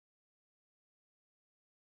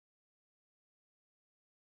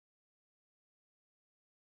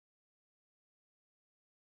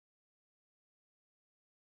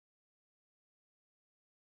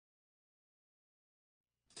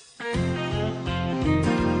God's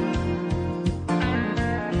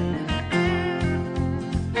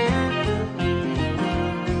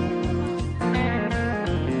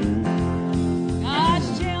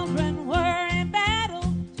children were in battle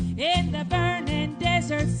in the burning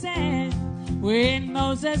desert sand. When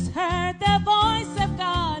Moses heard the voice of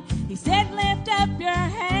God, he said, lift up your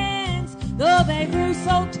hands. Though they grew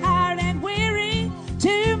so tired and weary,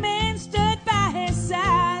 two men stood by his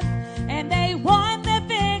side, and they won the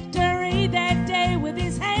victory that day with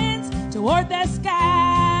his hands toward the sky.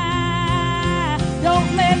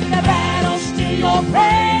 Don't let the battle steal your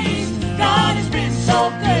praise. God has been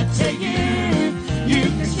so good to you. You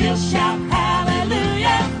can still shout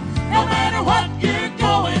hallelujah no matter what you're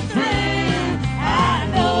going through. I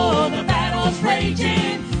know the battle's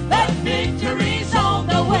raging, but victory's on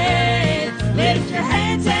the way. Lift your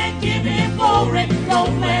hands and give him glory.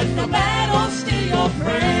 Don't let the battle steal your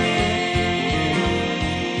praise.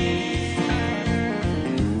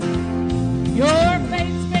 Your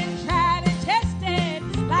faith's been tried and tested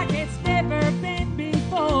like it's never been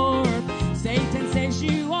before. Satan says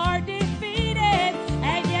you are defeated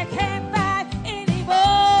and you can't fight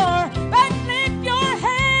anymore. But lift your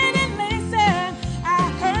head and listen.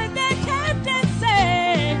 I heard the captain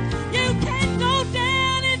say you can go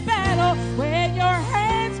down in battle when your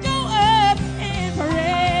hands go up in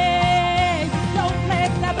parade. Don't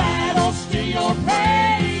let the battle steal your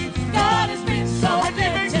praise. God has been so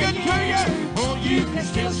good to you. Oh, you can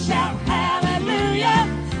still shout hallelujah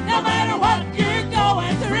no matter what you're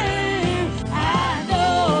going through. I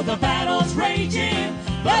know the battle's raging,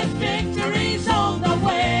 but victory's on the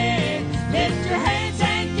way. Lift your hands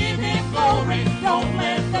and give him glory. Don't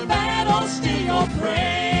let the battle steal your praise.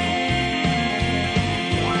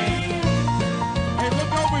 Hey,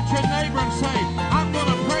 look over at your neighbor and say, I'm going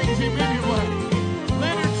to praise him anyway.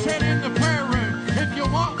 Leonard said in the prayer room, if you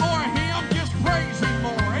want more of him, just praise him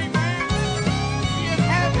more. Amen. He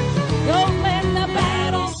inhabits. Don't let the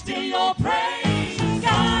battle steal your praise.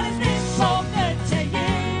 God has been so good to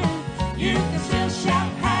you. You can still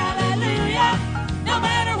shout hallelujah no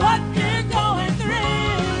matter what you're going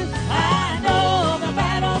through. I know the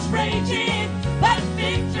battle's raging, but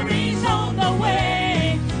victory's on the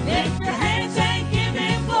way. Lift your hands and give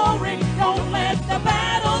him glory. Don't let the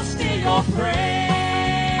battle steal your praise.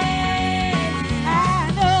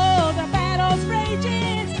 I know the battle's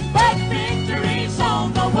raging, but victory's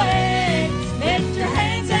on the way. Lift your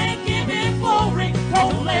hands and give him glory.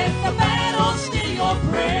 Don't let the battle steal your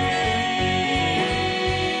praise.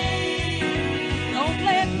 Don't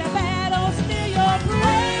let the battle steal your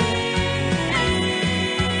praise.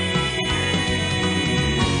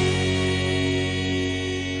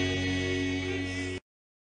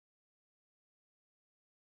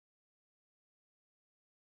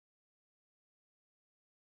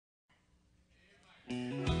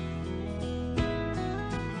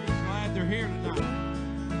 Glad they're here tonight.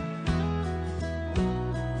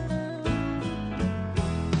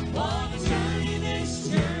 What a journey this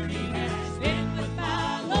journey has been with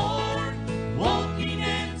my Lord, walking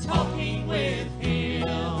and talking with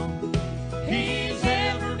him. He's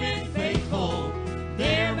ever been faithful,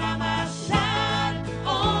 there by my side.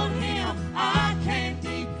 On him I can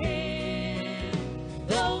depend.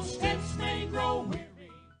 Those steps may grow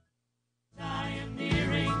weary, I am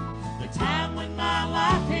nearing the time when my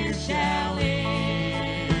life here shall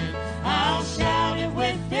end. I'll shout it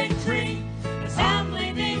with victory as I'm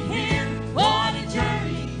living here. What a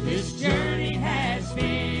journey this journey has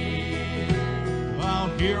been. While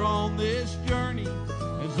here on this journey,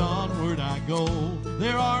 as onward I go,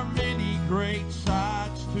 there are many great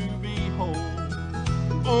sights to behold.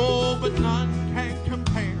 Oh, but none can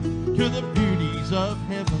compare to the beauties of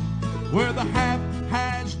heaven, where the half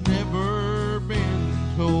has never been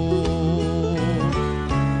told.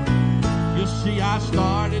 You see, I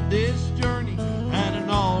started this journey at an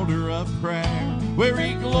altar of prayer, where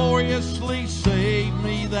he gloriously saved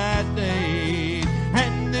me that day.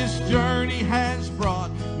 And this journey has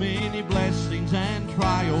brought many blessings and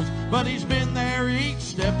trials, but he's been there each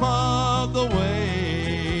step of the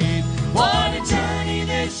way. What a journey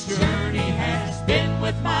this journey has been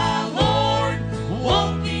with my Lord,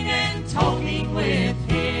 walking and talking with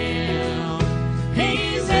him.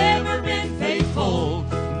 He's ever been faithful,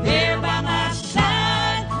 there by my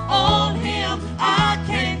side. On him I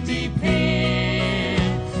can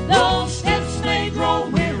depend. Those steps may grow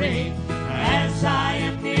weary as I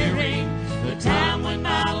am nearing the time when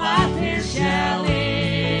my life here shall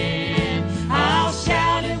end. I'll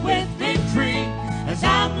shout it with victory as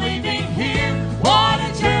I'm leaving here. What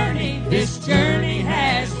a journey this journey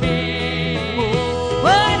has been.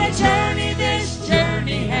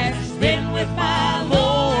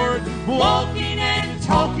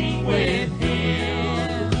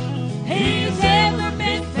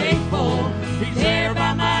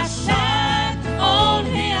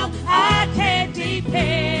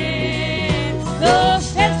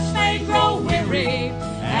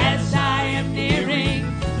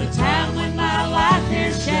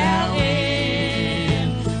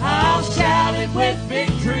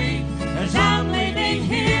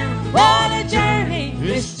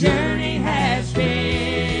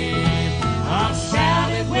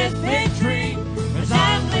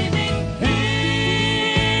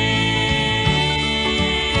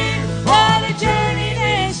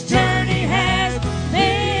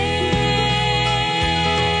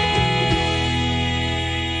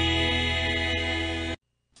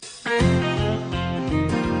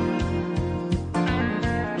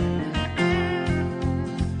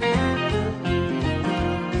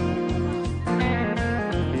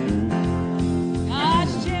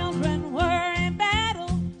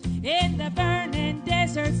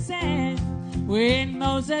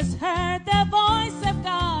 Moses heard the voice of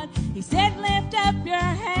God, he said, lift up your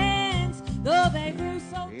hands, though they grew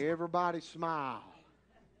so... Everybody smile.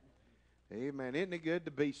 Amen. Isn't it good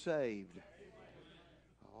to be saved?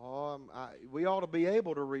 We ought to be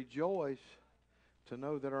able to rejoice to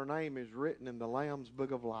know that our name is written in the Lamb's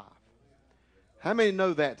Book of Life. How many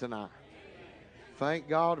know that tonight? Thank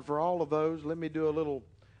God for all of those. Let me do a little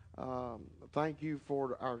thank you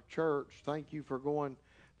for our church. Thank you for going,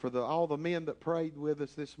 for all the men that prayed with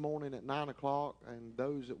us this morning at 9 o'clock, and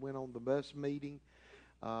those that went on the bus meeting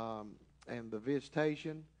and the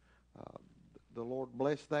visitation. The Lord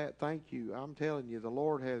bless that. Thank you. I'm telling you, the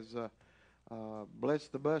Lord has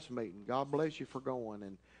blessed the bus meeting. God bless you for going.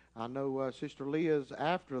 And I know Sister Leah's,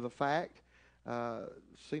 after the fact,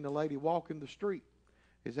 seen a lady walking the street.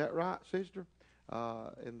 Is that right, sister?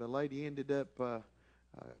 And the lady ended up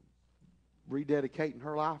rededicating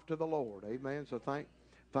her life to the Lord. Amen. So thank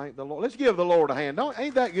the Lord. Let's give the Lord a hand.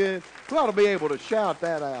 Ain't that good? We ought to be able to shout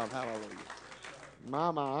that out. Hallelujah. My,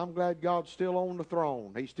 I'm glad God's still on the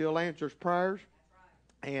throne. He still answers prayers.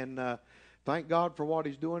 And thank God for what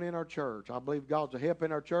He's doing in our church. I believe God's a help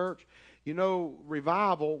in our church. You know,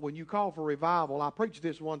 revival, when you call for revival, I preached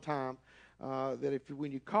this one time, that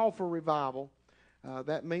when you call for revival,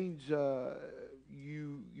 that means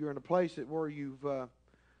you're in a place where you've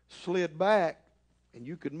slid back and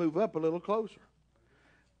you could move up a little closer.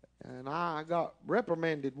 And I got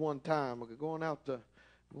reprimanded one time going out the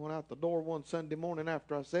door one Sunday morning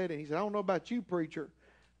after I said it. He said, I don't know about you, preacher,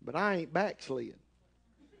 but I ain't backslid.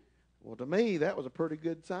 Well, to me, that was a pretty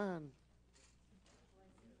good sign.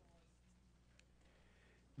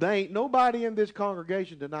 There ain't nobody in this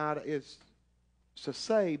congregation tonight is so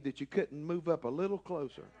saved that you couldn't move up a little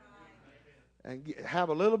closer and have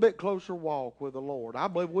a little bit closer walk with the Lord. I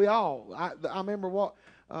believe we all. I remember what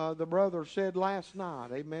the brother said last night,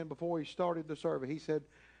 amen, before he started the service. He said,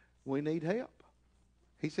 we need help.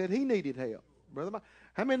 He said he needed help. Brother,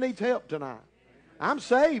 how many needs help tonight? I'm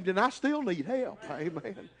saved and I still need help.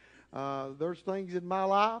 Amen. There's things in my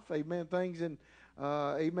life, amen, things in,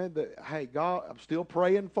 amen, that, hey, God, I'm still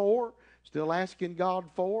praying for, still asking God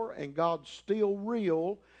for, and God's still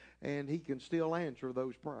real, and He can still answer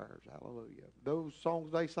those prayers. Hallelujah. Those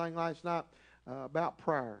songs they sang last night about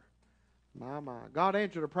prayer. My. God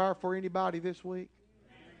answered a prayer for anybody this week?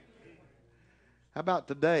 How about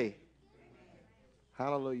today?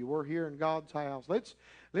 Hallelujah. We're here in God's house. Let's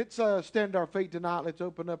stand to our feet tonight. Let's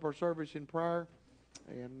open up our service in prayer.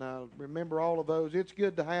 And remember all of those. It's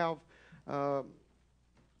good to have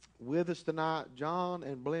with us tonight John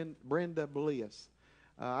and Brenda Bliss.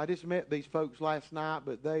 I just met these folks last night,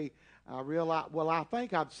 but I realized, well, I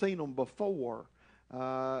think I'd seen them before.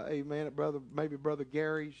 Amen. At Brother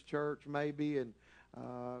Gary's church, maybe, and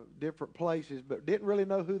different places, but didn't really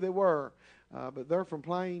know who they were. But they're from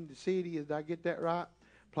Plain City. Did I get that right?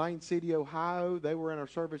 Plain City, Ohio. They were in our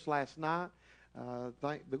service last night. They're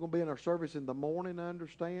going to be in our service in the morning, I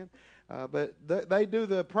understand. But they do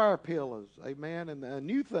the prayer pillars, amen. And a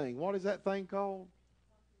new thing, what is that thing called?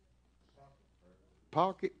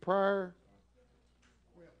 Pocket prayer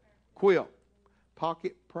quilt.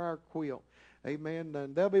 Pocket prayer quilt. Amen.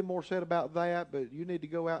 And there'll be more said about that, but you need to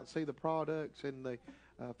go out and see the products in the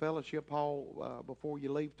fellowship hall before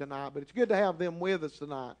you leave tonight. But it's good to have them with us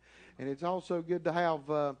tonight. And it's also good to have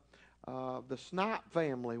the Snipe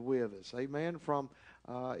family with us. Amen. From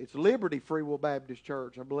it's Liberty Free Will Baptist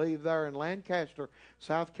Church, I believe, there in Lancaster,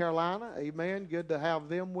 South Carolina. Amen. Good to have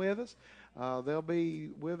them with us. They'll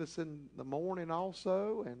be with us in the morning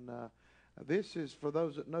also. And this is for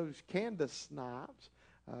those that knows Candace Snipes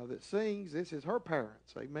that sings. This is her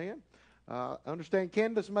parents. Amen. Understand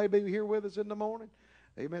Candace may be here with us in the morning.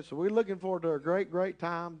 Amen. So we're looking forward to a great, great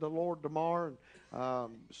time, the Lord, tomorrow.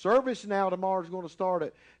 And service now tomorrow is going to start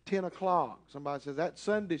at 10 o'clock. Somebody says, that's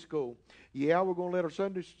Sunday school. Yeah, we're going to let our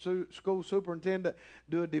Sunday school superintendent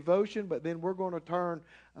do a devotion, but then we're going to turn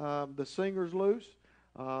the singers loose.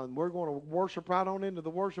 We're going to worship right on into the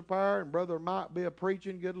worship hour, and Brother might be a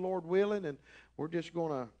preaching, good Lord willing, and we're just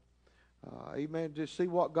going to, amen, just see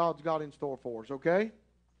what God's got in store for us, okay?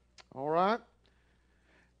 All right.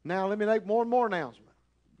 Now, let me make more and more announcements.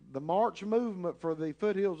 The March movement for the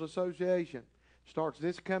Foothills Association starts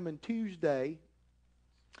this coming Tuesday.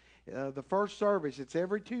 The first service, it's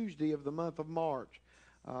every Tuesday of the month of March.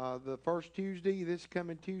 The first Tuesday, this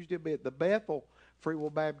coming Tuesday, will be at the Bethel Free Will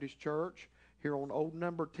Baptist Church here on Old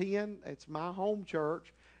Number 10. It's my home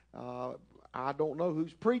church. I don't know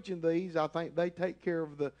who's preaching these. I think they take care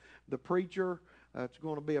of the preacher. It's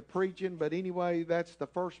going to be a preaching. But anyway, that's the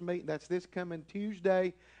first meeting. That's this coming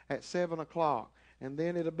Tuesday at 7 o'clock. And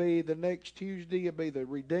then it'll be the next Tuesday, it'll be the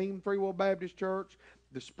Redeemed Free Will Baptist Church.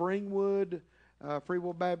 the Springwood Free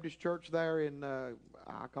Will Baptist Church there in,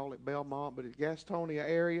 I call it Belmont, but it's Gastonia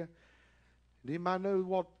area. Do anybody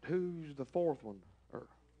know who's the fourth one?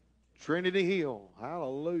 Trinity Hill.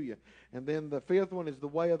 Hallelujah. And then the fifth one is the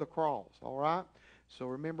Way of the Cross. All right? So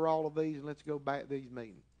remember all of these, and let's go back to these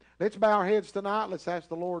meetings. Let's bow our heads tonight. Let's ask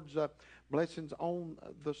the Lord's blessings on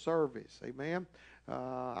the service. Amen.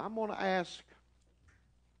 I'm going to ask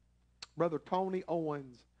Brother Tony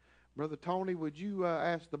Owens. Brother Tony, would you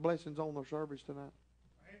ask the blessings on the service tonight?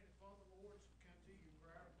 Heavenly Father, Lord, come to you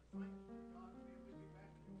proud of the thank you, God, to be with you back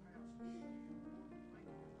in your house this evening, Lord. Thank you, God, for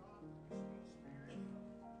your sweet spirit.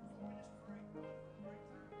 Lord, we just pray, God, for the great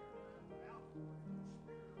time here tonight, the outpour of your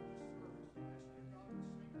spirit on this service. Bless dear God, the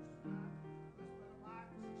singers tonight. Bless Brother Mike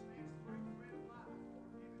as he stands to bring the bread of life,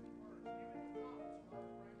 Lord. Give him the words, give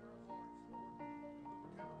him the thoughts, God, to bring our hearts, Lord. We'll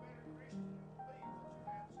become a better Christian and we'll be what you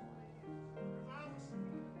have us to be. Revive us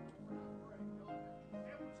again, Lord, for I pray, God, that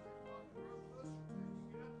help us to, God, to grow closer to you,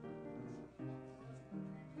 get up to the portion and walk closer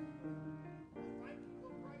to you. We'll thank you,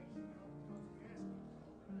 we'll praise you, God, because we ask you in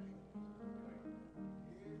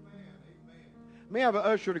your name. Amen. Amen. May I have an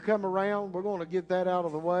usher to come around? We're going to get that out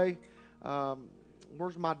of the way.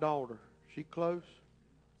 Where's my daughter? She close?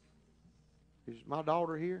 Is my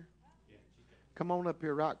daughter here? Come on up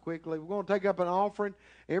here right quickly. We're going to take up an offering.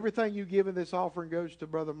 Everything you give in this offering goes to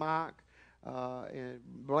Brother Mike and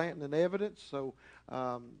Blanton and Evidence. So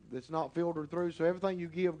it's not filtered through. So everything you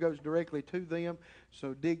give goes directly to them.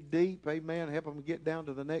 So dig deep. Amen. Help them get down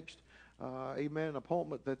to the next, amen,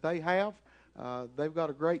 appointment that they have. They've got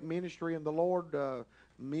a great ministry in the Lord.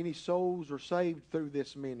 Many souls are saved through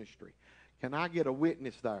this ministry. Can I get a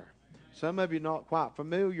witness there? Some of you not quite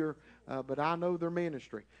familiar, but I know their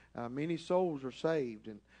ministry. Many souls are saved,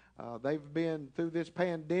 and they've been through this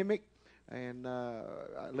pandemic, and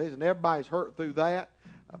listen, everybody's hurt through that,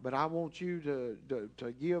 but I want you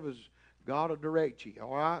to give as God will direct you,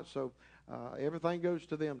 all right? So everything goes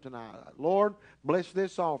to them tonight. Lord, bless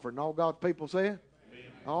this offering. All God's people say it?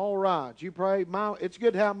 All right, you pray. It's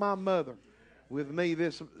good to have my mother with me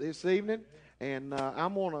this evening, and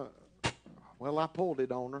I'm going to, well, I pulled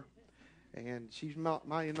it on her. And she might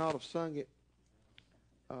not have sung it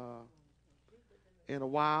in a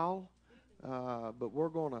while, but we're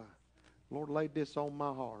going to, Lord, lay this on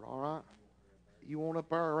my heart, all right? You want up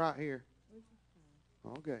there or right here?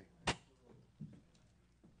 Okay.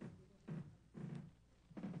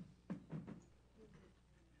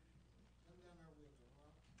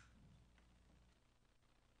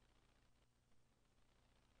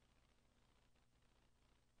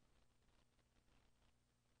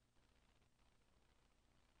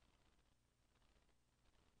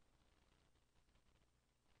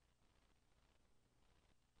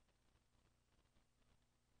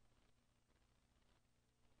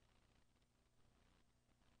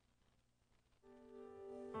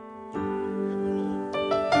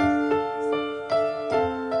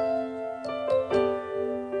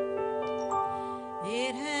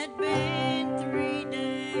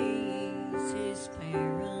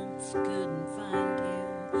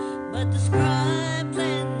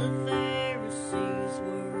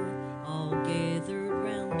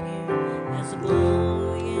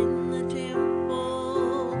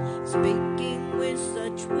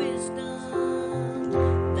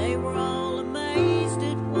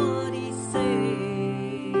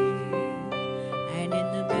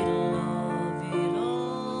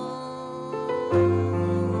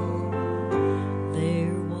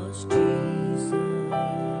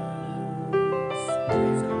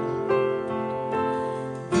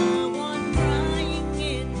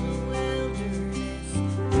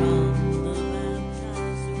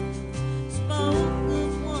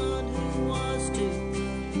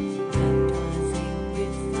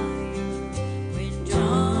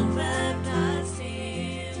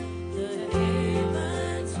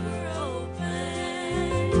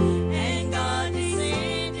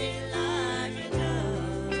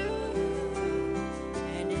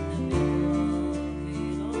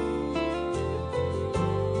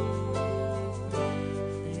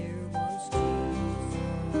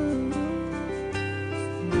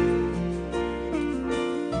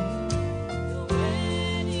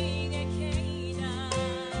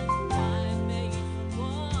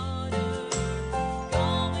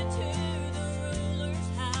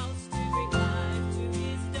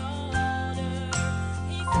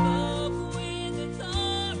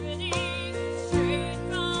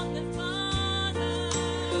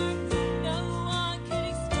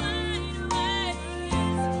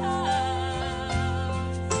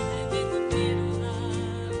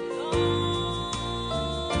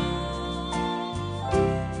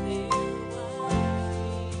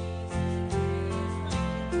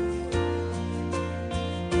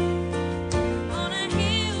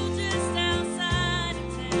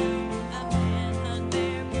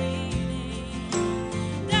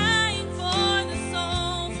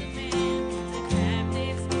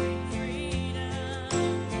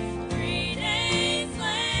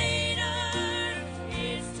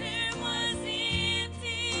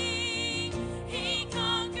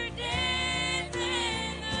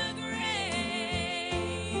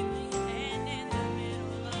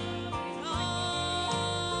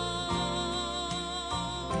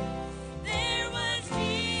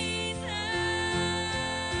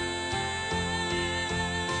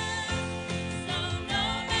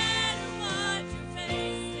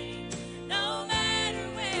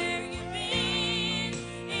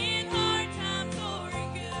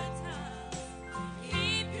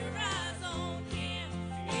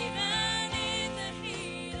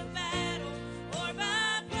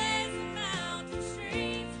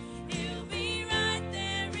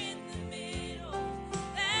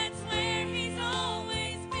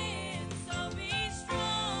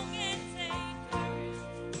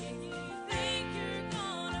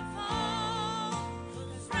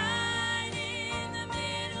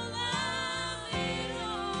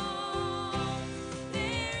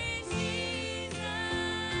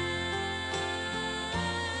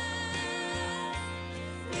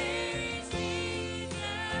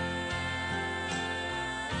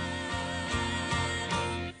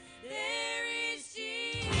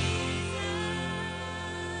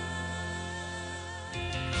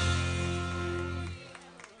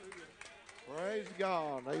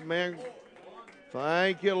 God. Amen.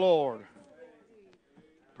 Thank you, Lord.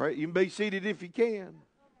 Pray, you can be seated if you can.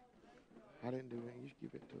 I didn't do that. You just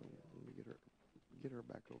give it to him. Let me get her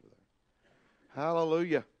back over there.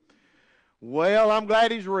 Hallelujah. Well, I'm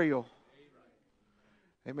glad he's real.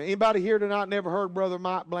 Amen. Anybody here tonight never heard Brother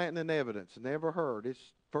Mike Blanton in evidence? Never heard. It's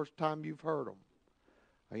the first time you've heard him.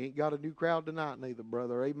 I ain't got a new crowd tonight neither,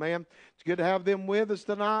 brother. Amen. It's good to have them with us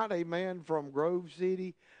tonight. Amen. From Grove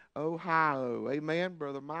City, Ohio. Amen.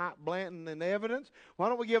 Brother Mike Blanton in evidence. Why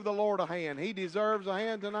don't we give the Lord a hand? He deserves a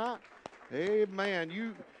hand tonight. Amen.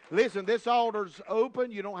 You listen, this altar's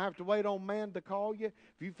open. You don't have to wait on man to call you.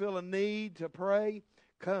 If you feel a need to pray,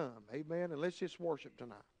 come. Amen. And let's just worship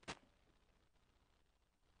tonight.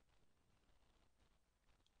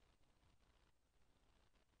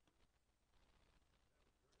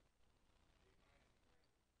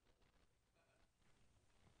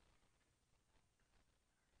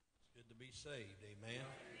 Good to be saved, amen.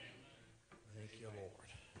 Thank you, Lord.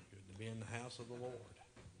 Good to be in the house of the Lord.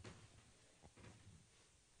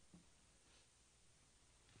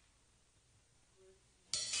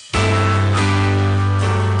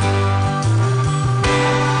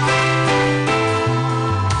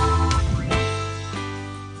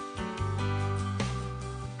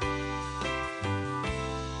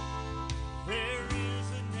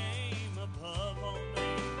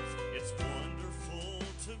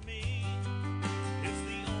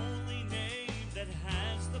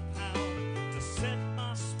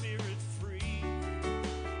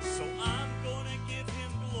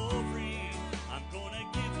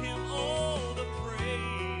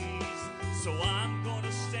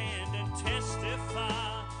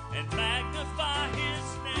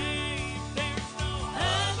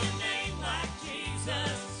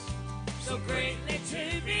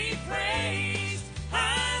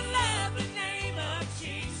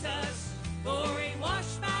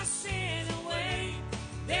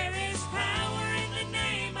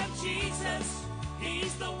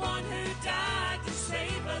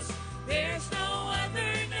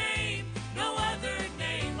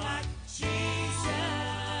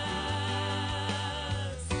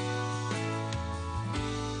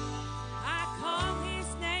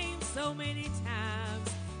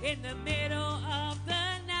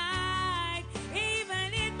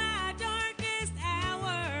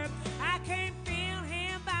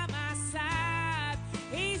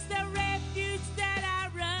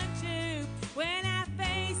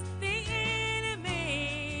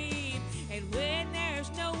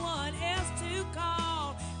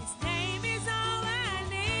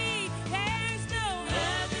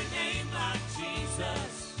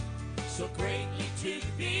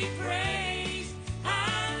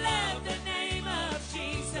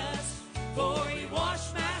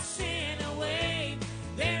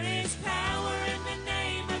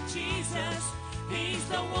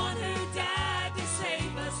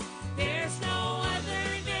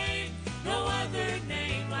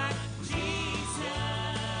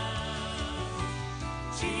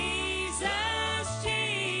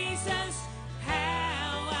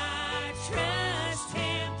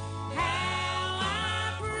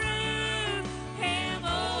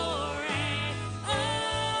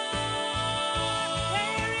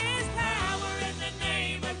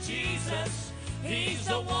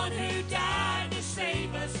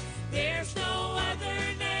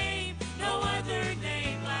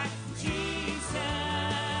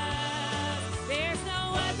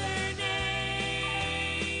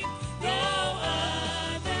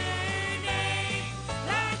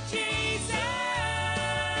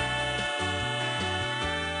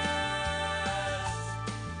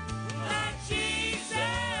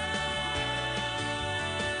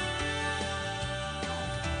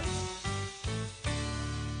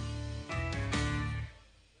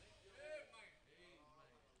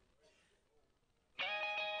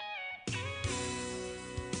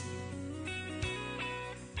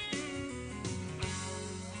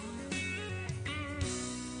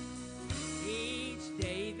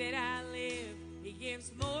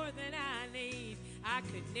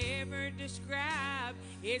 Describe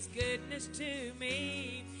His goodness to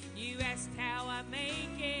me. You asked how I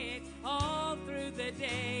make it all through the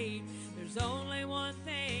day. There's only one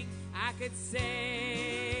thing I could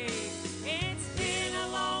say. It's been a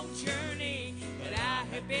long journey, but I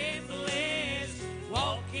have been blessed.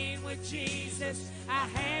 Walking with Jesus, I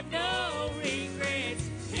have no regrets.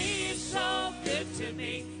 He is so good to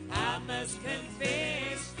me, I must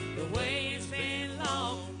confess. The way has been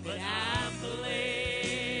long, but I'm blessed.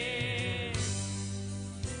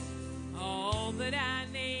 All that I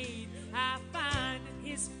need, I find at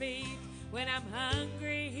His feet. When I'm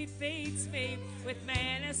hungry, he feeds me with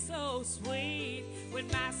manna so sweet. When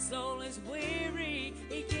my soul is weary,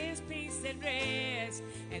 he gives peace and rest.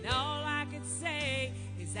 And all I can say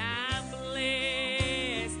is I'm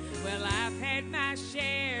blessed. Well, I've had my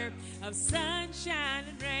share of sunshine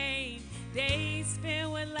and rain, days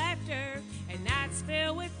filled with laughter and nights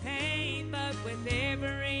filled with pain. But with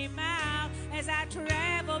every mile as I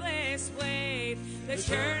travel this way, the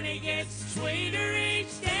journey gets sweeter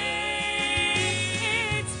each day.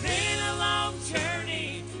 It's been a long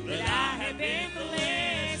journey, but I have been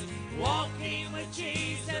blessed. Walking with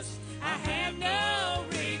Jesus, I have no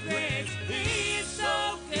regrets. He is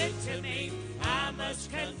so good to me, I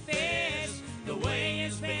must confess. The way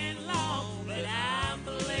has been long, but I'm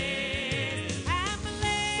blessed. I'm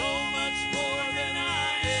blessed. So much more than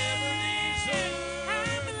I ever deserved.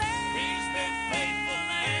 I'm blessed. He's been faithful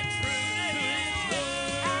and true to his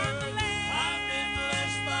word. I'm blessed. I've been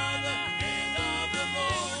blessed by the hand of the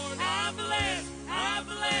Lord. I'm blessed. I'm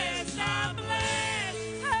blessed. I'm blessed.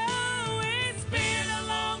 Oh, it's been a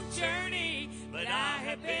long journey, but I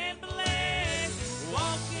have been blessed.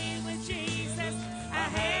 Walking with Jesus, I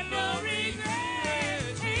have no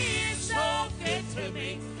regrets. He is so good to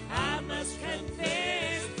me, I must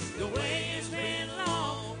confess. The way has been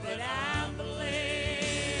long, but I'm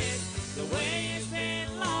blessed. The way has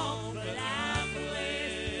been long, but I'm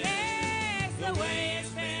blessed. Yes, the way has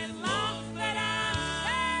been long, but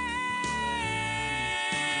I'm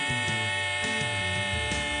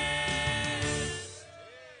blessed.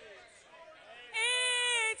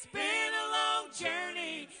 It's been a long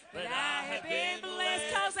journey, but I have been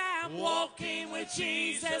blessed 'cause I'm walking with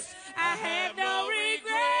Jesus. I have no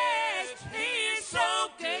regrets. He is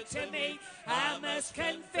so good to me, I must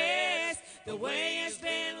confess. The way has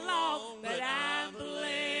been long, but I'm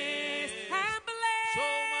blessed. I'm blessed. So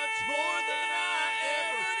much more than I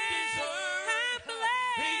ever deserved. I'm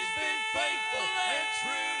blessed. He's been faithful and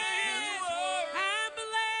true to his word. I'm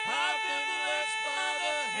blessed. I've been blessed by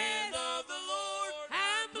the hand of the Lord.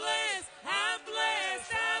 I'm blessed. I'm blessed.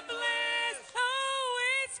 I'm blessed. Oh,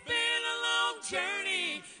 it's been a long journey,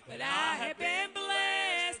 but I have been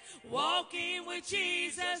blessed. Walking with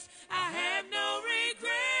Jesus, I have no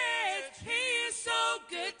regrets. He is so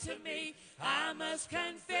good to me, I must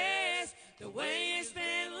confess. The way has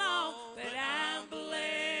been long, but I'm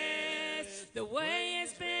blessed. The way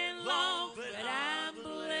has been long, but I'm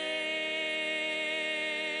blessed.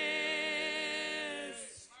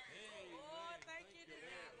 Oh, thank you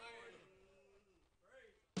tonight, Lord.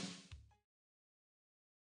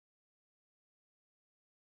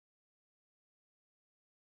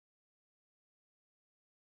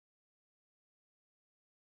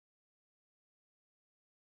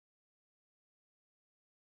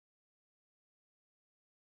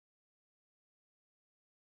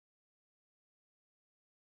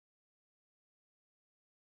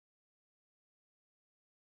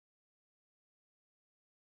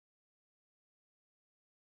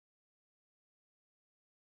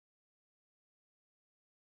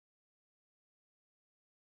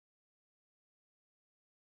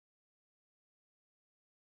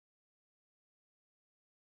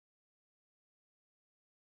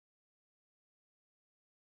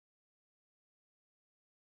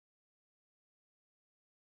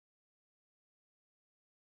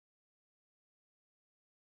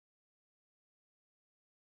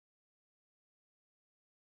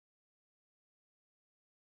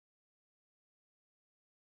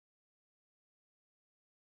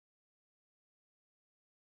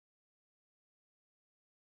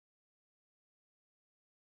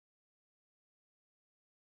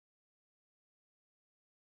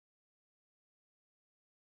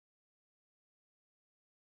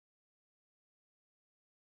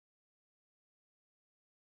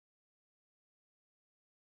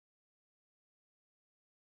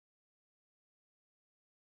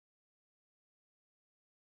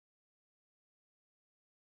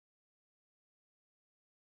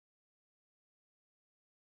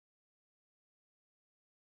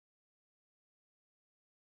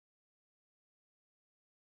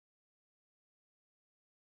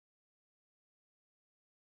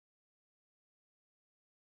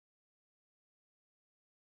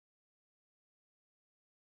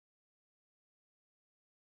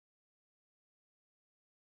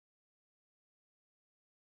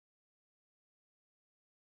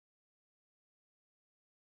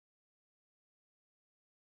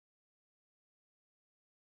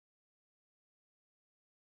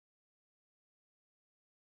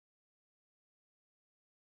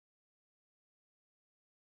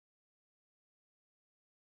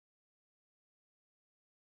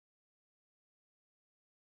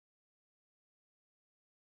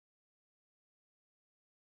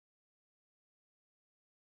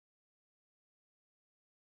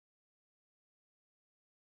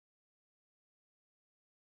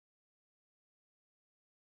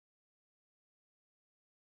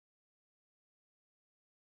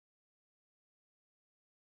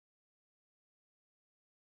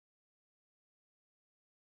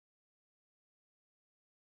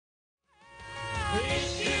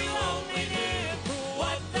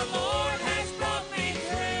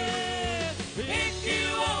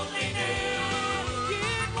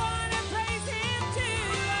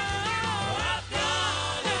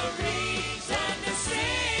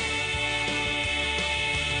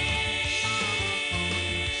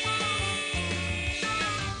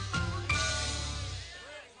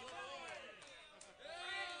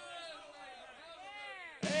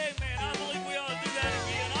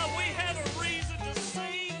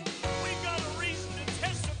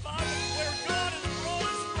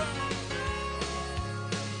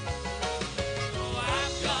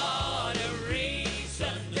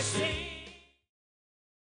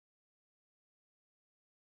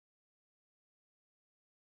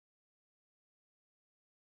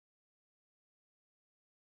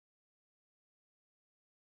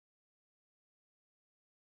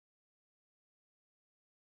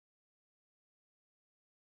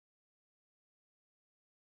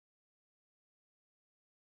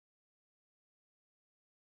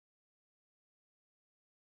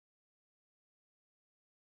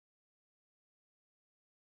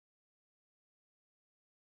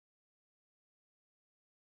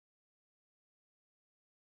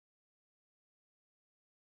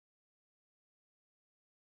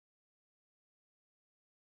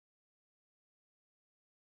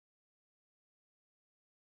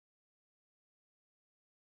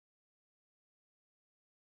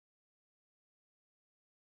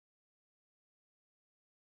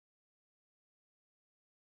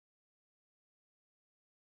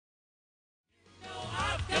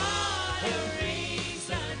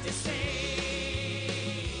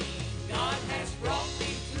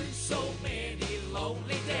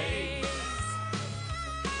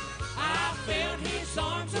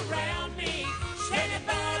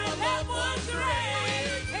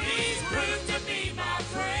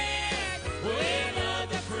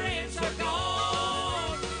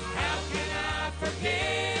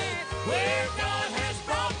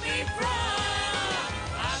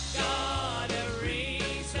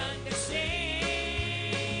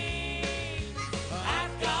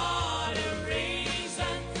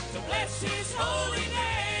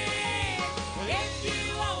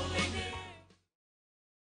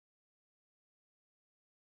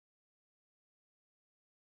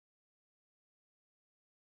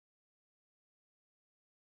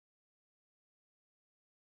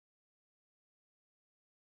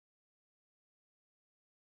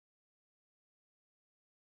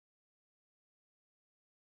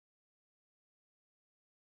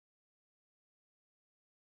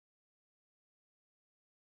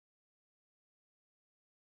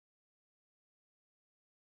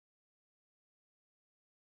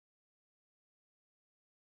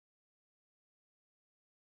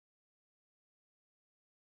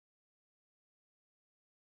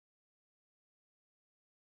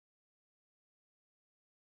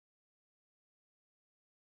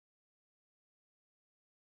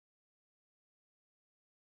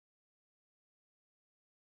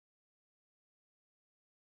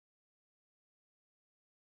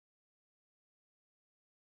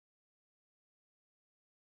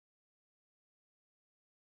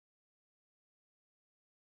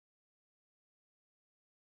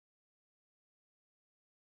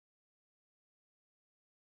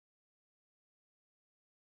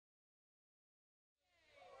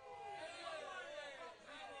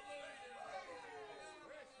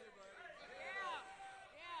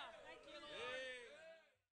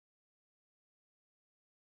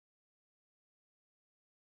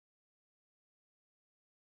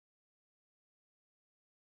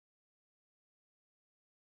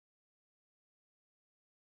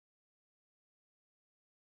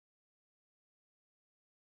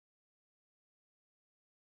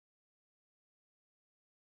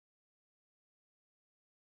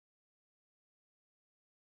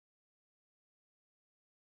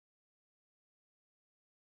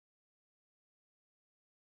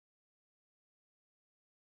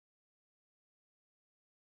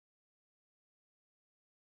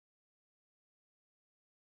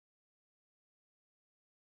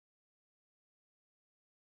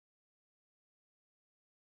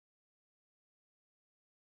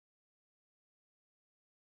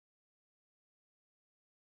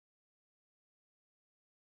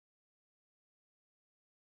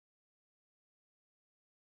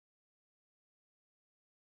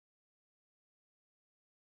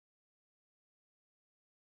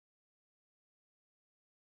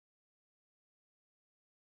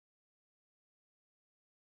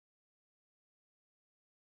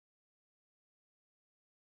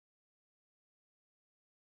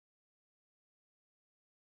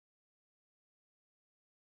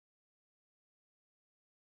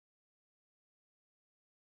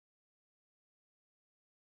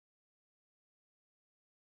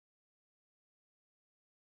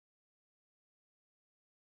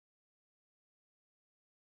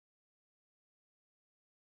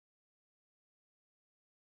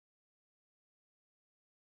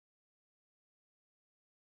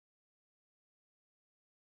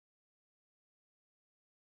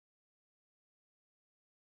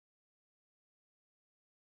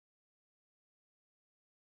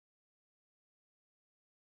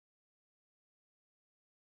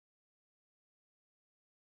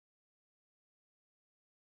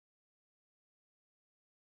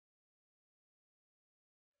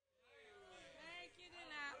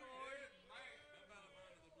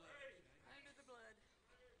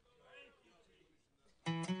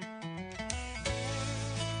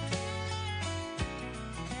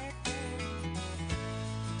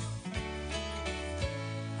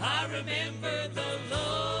 I remember the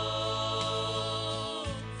load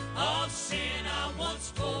of sin I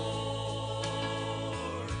once bore.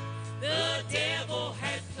 The devil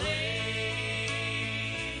had placed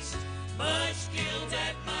much guilt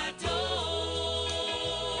at my door.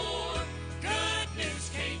 Good news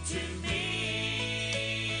came to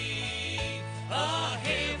me, a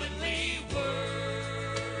heavenly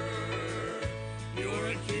word. Your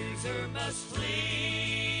accuser must flee.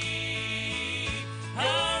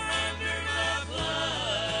 I'm under the blood.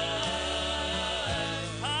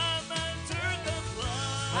 I'm under the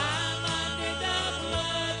blood. I'm under the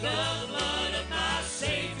blood of my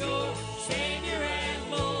Savior, Savior and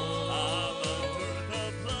Lord. I'm under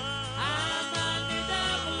the blood. I'm under the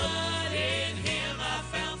blood. In Him I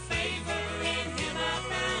found favor. In Him I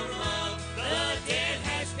found love. The debt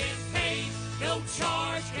has been paid. No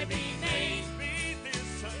charge can be made. Be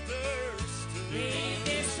this understood. Be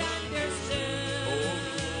this understood. Oh,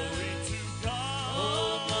 glory to God.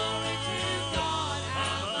 Oh, glory to God.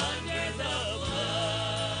 I'm under the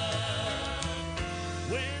blood.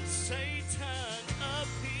 When Satan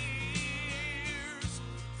appears,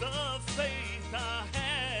 the faith I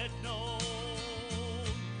had known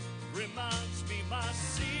reminds me my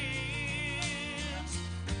sins,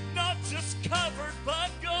 not just covered but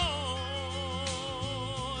gone.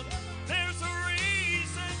 There's a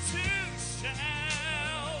reason to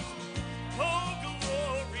shout, oh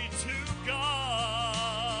glory to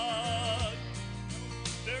God.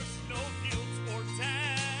 There's no guilt or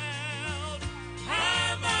doubt.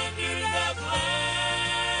 I'm under the blood.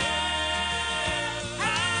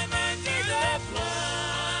 I'm under the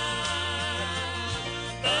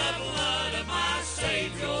blood of my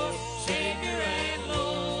Savior, Savior and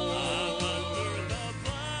Lord. I'm under the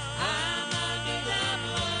blood. I'm under the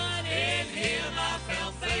blood. In Him I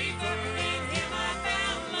found favor. In Him I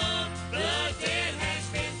found love. The debt has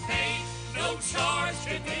been paid. No charge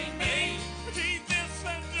can be made. Be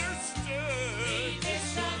misunderstood. Be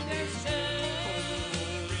misunderstood.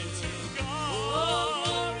 Glory to God. Oh,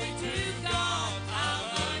 glory to God. I'm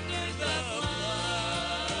under the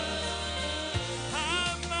blood.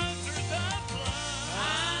 I'm under the blood.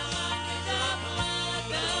 I'm under the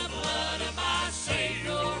blood of my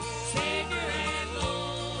Savior, Savior and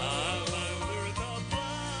Lord. I'm under the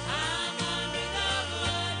blood. I'm under the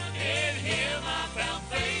blood. In Him I found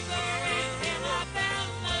favor. In Him I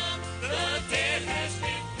found love. The debt has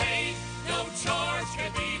been paid. No charge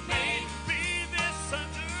can be made. Be this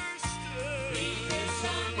understood. Be this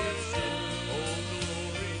understood. Oh,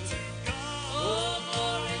 glory to God. Oh,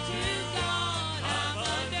 glory to God. I'm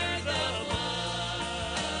under the blood.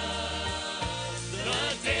 The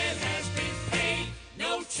debt has been paid.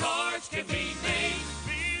 No charge can be made.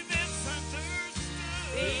 Be this understood.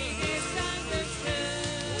 Be this understood.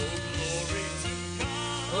 Oh, glory to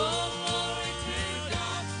God. Oh, glory to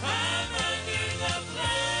God. I'm under the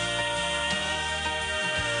blood.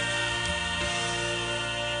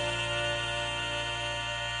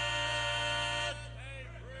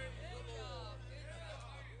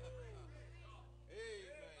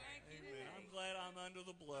 Amen. I'm glad I'm under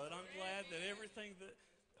the blood. I'm glad that everything that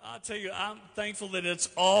I tell you, I'm thankful that it's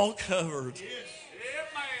all covered.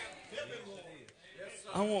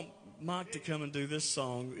 I want Mike to come and do this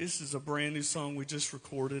song. This is a brand new song we just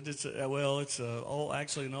recorded. It's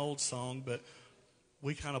actually an old song, but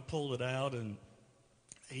we kind of pulled it out, and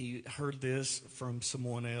he heard this from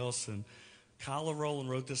someone else. And Kyla Rowland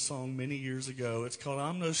wrote this song many years ago. It's called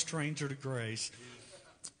 "I'm No Stranger to Grace."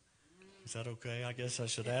 Is that okay? I guess I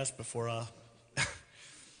should ask before I.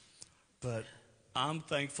 But I'm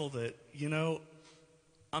thankful that,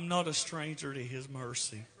 I'm not a stranger to His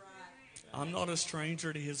mercy. I'm not a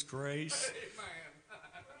stranger to His grace.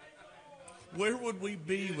 Where would we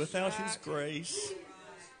be without His grace?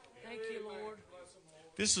 Thank you, Lord.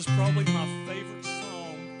 This is probably my favorite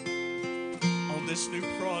song on this new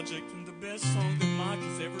project and the best song that Mike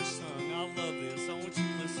has ever sung. I love this. I want you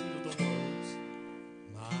to listen to the words.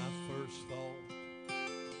 My first thought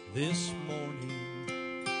this morning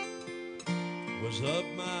was of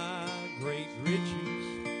my great riches.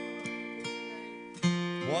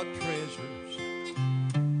 What treasures,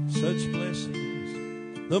 such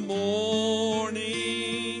blessings, the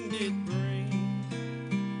morning did bring.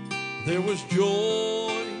 There was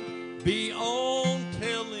joy beyond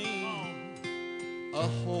telling, a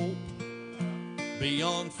hope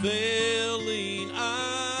beyond failing.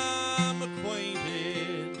 I'm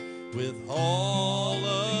acquainted with all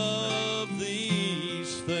of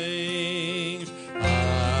these things.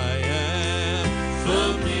 I am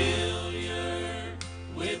familiar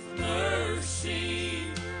with mercy,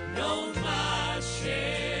 know my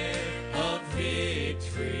share of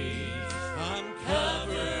victory.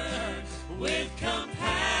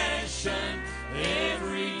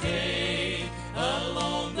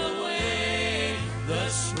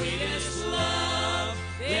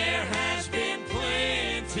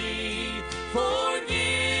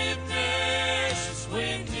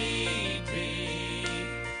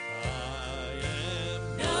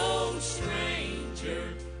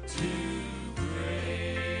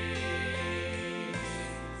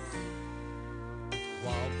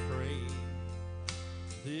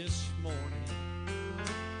 this morning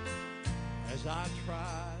as I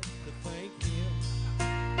tried to thank Him.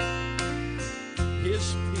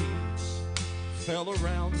 His peace fell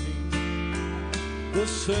around me the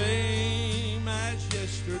same as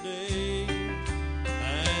yesterday.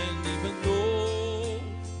 And even though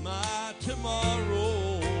my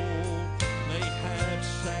tomorrow may have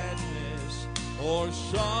sadness or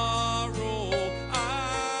sorrow,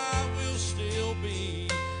 I will still be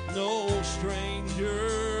no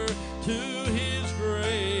stranger to His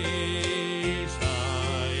grace.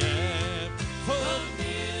 I am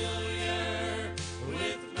familiar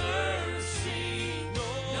with mercy,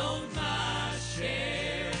 known my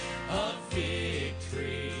share of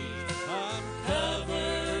victory. I'm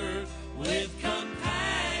covered with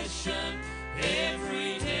compassion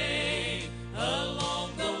every day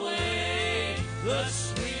along the way. The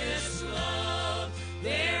sweetest love,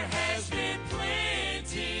 there has been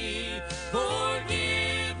plenty.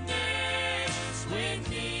 Forgiveness when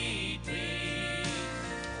need be.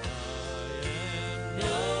 I am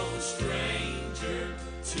no stranger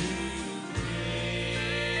to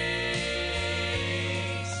grace.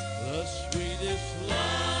 The sweetest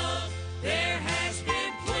love, there has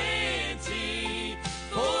been plenty.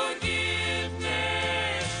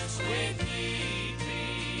 Forgiveness when need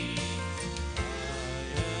be. I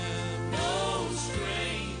am no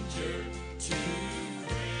stranger to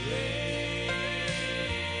grace.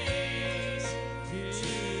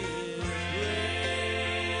 His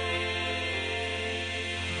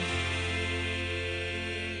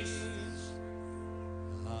grace.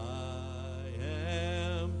 I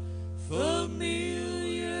am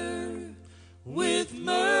familiar with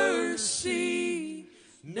mercy,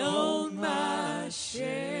 known my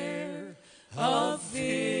share of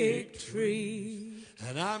victory,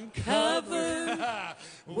 and I'm covered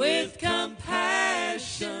with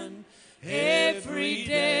compassion every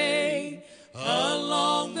day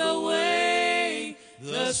along the way.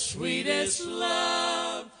 The sweetest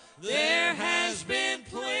love, there has been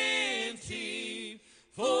plenty.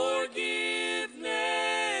 Forgiveness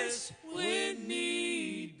when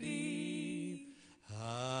need be.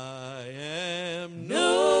 I am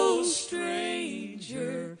no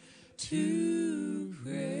stranger to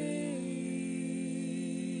grace.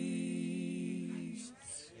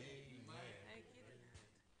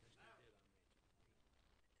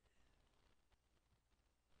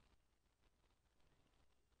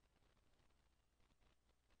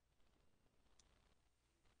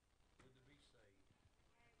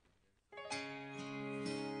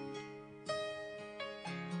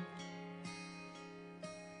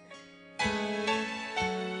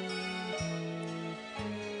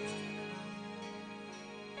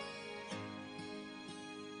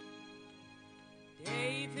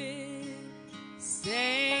 David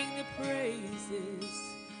sang the praises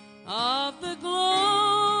of the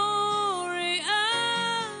glory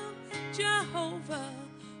of Jehovah.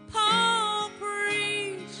 Paul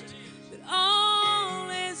preached that all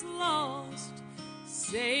is lost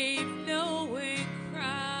save knowing Christ.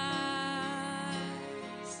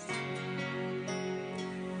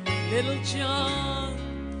 Little John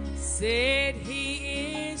said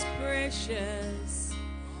he is precious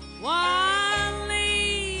while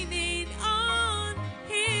leaning on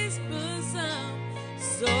His bosom.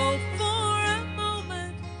 So for a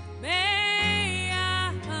moment may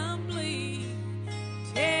I humbly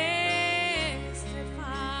testify.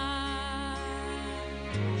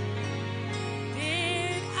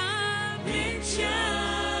 Did I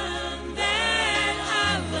mention that I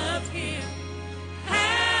love Him?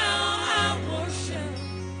 How I worship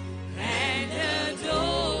and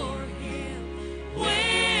adore Him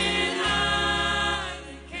when I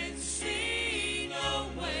can see no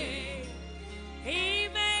way. He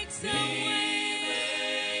makes a way.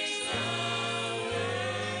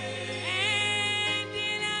 And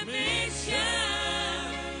in a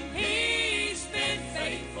mission, He's been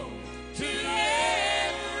faithful to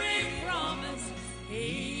every promise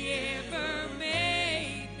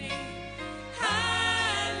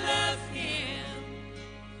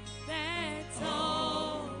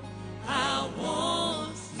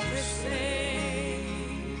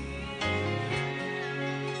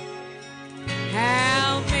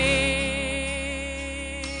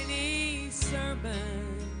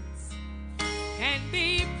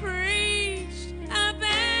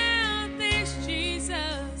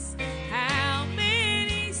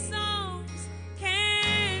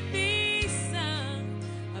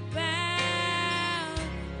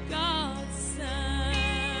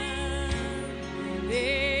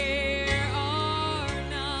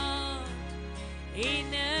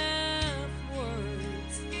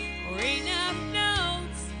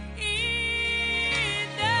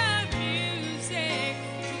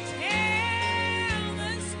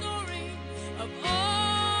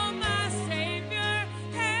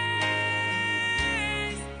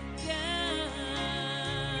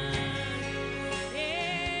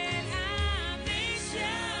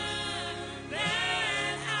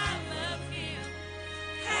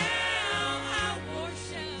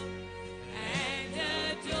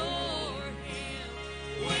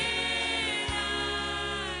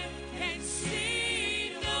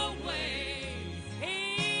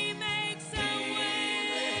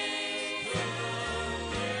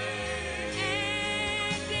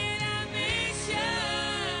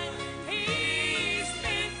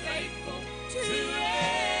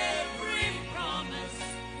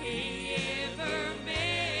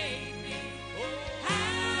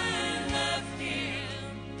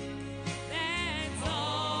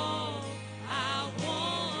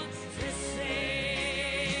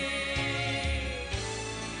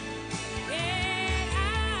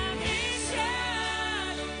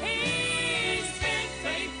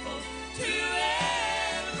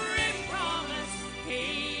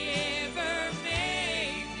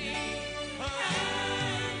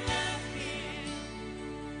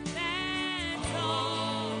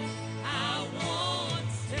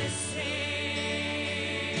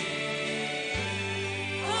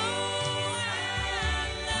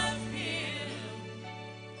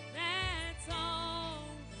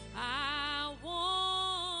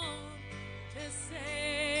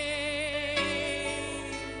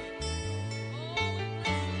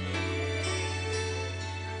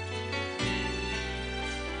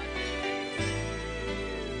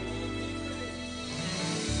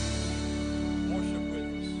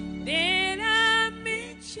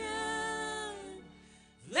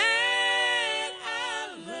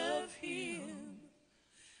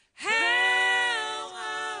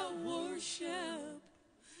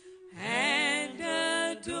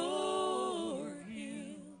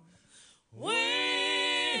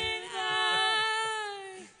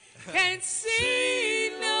can't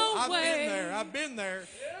see no way. I've been there.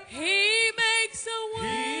 He makes a way.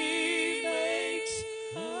 He makes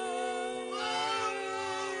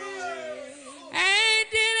And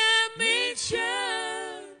did I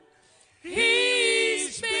mention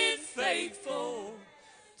He's been faithful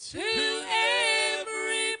to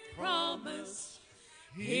every promise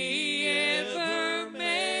He ever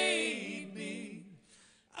made me?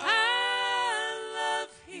 I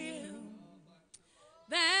love Him.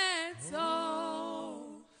 That's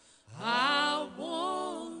all I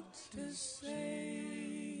want to say.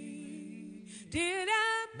 Did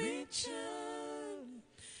I mention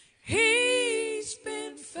He's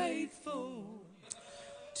been faithful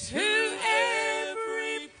to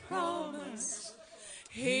every promise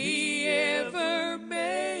He ever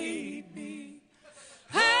made me?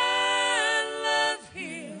 I love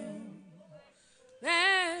Him.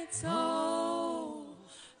 That's all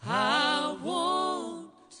I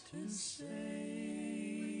want to say.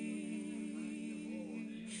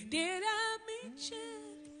 Did I mention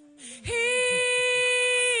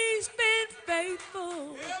He's been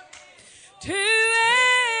faithful to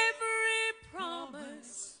every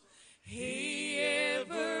promise He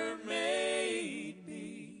ever made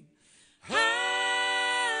me?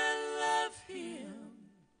 I love Him.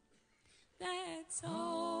 That's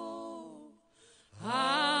all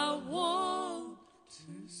I want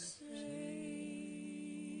to say.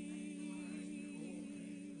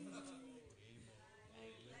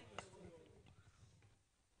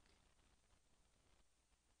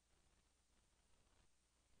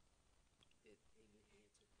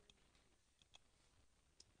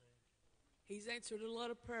 He's answered a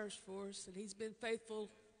lot of prayers for us, and He's been faithful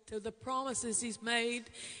to the promises He's made,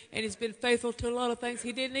 and He's been faithful to a lot of things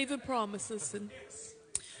He didn't even promise us. And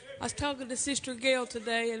I was talking to Sister Gail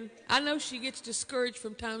today, and I know she gets discouraged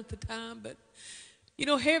from time to time, but you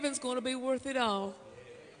know, heaven's going to be worth it all.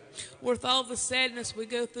 Worth all the sadness we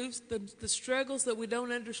go through, the struggles that we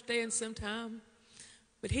don't understand sometimes.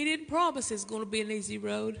 But He didn't promise it's going to be an easy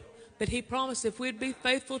road, but He promised if we'd be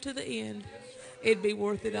faithful to the end, it'd be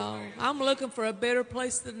worth it all. I'm looking for a better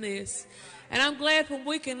place than this. And I'm glad when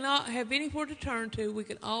we cannot have anywhere to turn to, we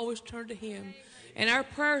can always turn to Him. And our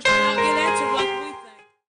prayers will not get answered like we think.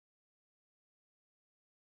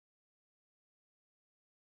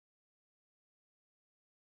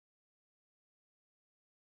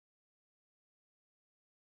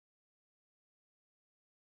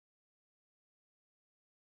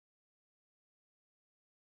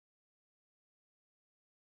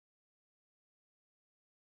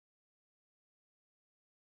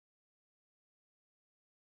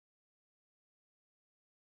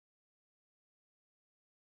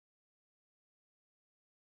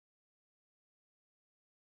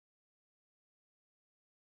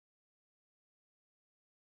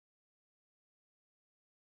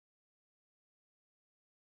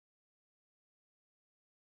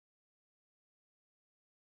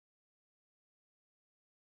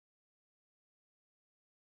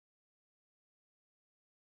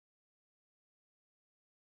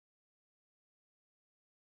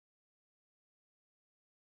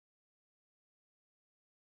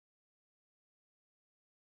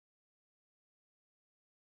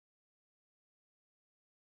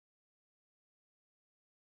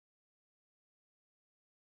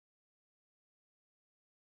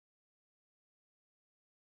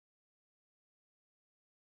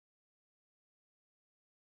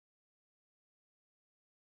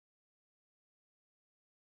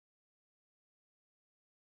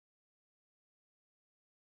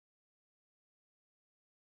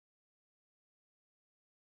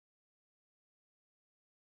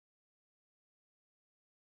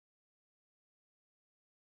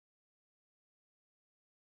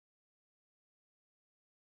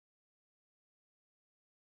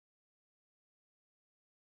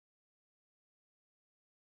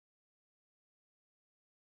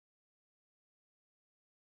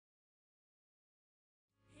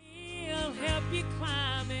 He'll help you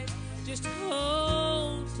climb it. Just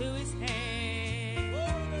hold to His hand.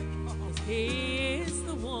 'Cause He is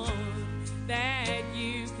the one that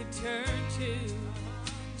you can turn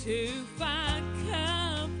to find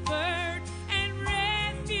comfort and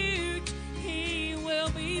refuge. He will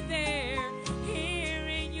be there,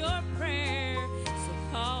 hearing your prayer. So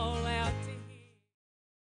call out to Him.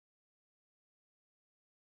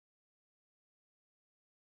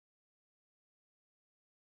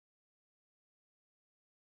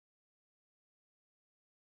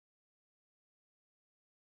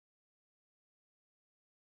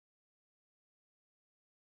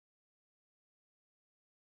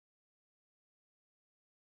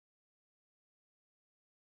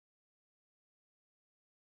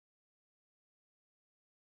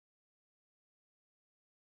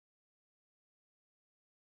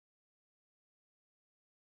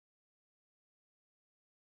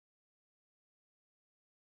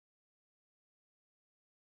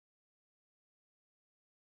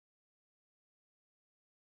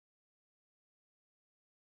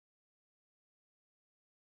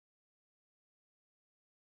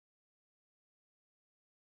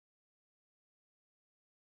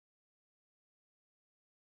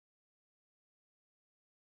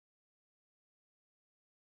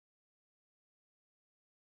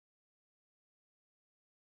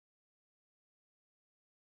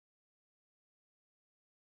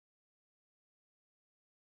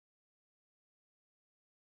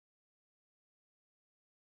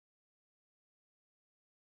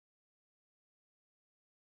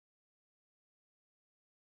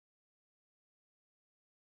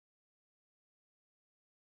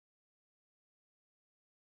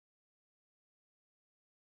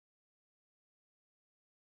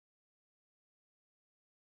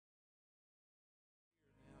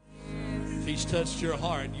 He's touched your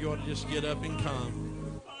heart, you ought to just get up and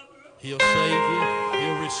come. He'll save you.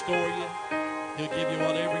 He'll restore you. He'll give you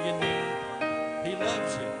whatever you need. He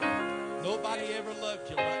loves you. Nobody ever loved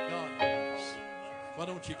you like God does. Why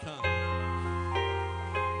don't you come?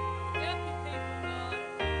 Help your people, God.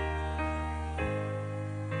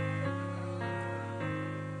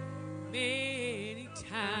 Many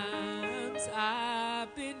times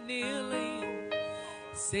I've been kneeling.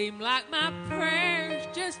 Seemed like my prayers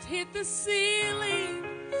just hit the ceiling.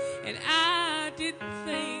 And I didn't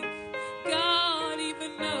think God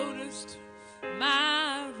even noticed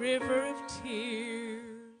my river of tears.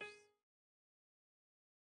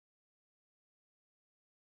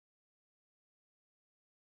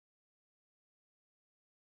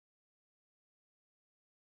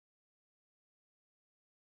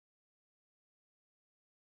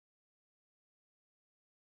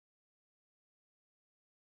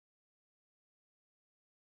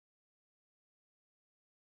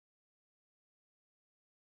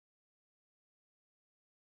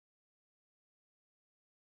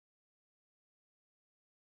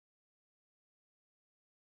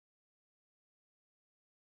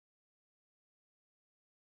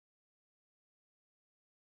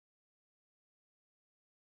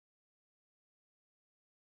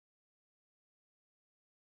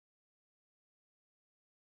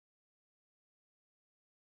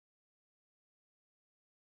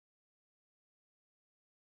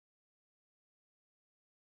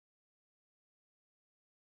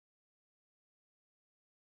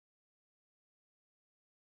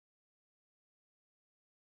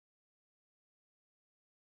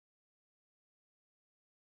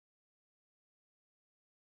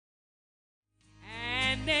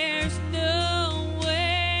 And there's no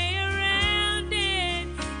way around it.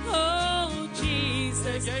 Oh,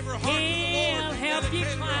 Jesus, Gave her heart to the Lord. He'll help you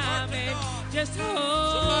Dedicated her heart climb to it. God. Just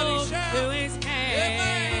Somebody hold shout. to His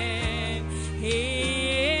hand. He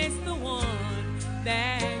is the one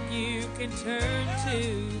that you can turn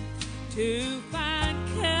to find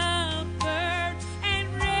comfort and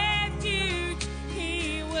refuge.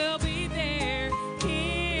 He will be there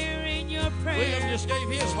hearing your prayers. William just gave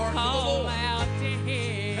his heart to the Call Lord. out to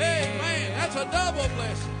Him. Hey, man, that's a double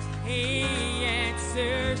blessing. He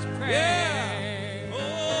answers prayer. Yeah.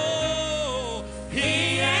 Oh,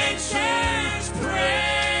 He answers prayer.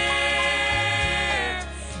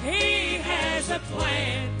 He has a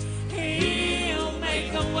plan. He'll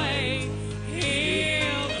make a way.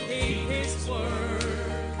 He'll keep His word.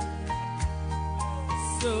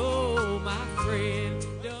 So, my friend,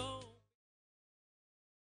 don't.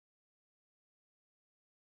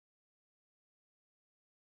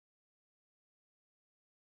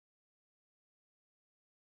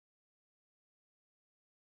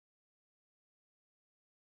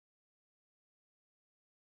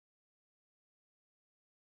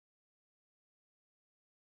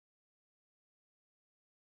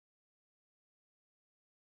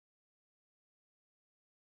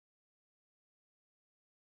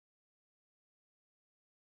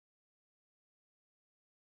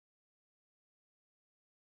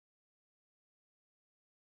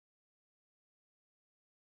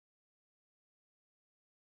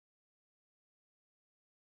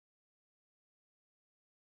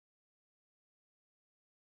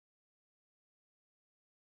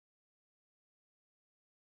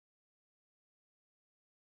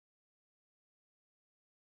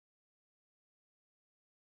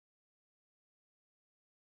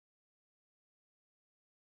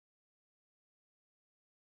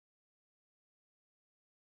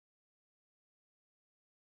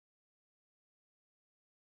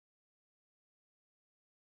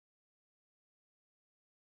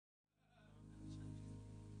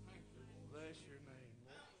 bless your name,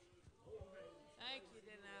 Lord. Thank you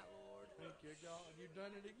tonight, Lord. Thank you, God. You've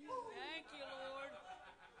done it again. Thank you, Lord.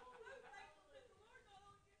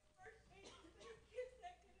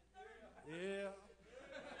 Yeah.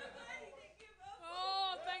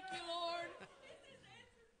 Oh, thank you, Lord.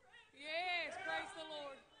 Yes, praise the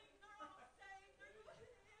Lord.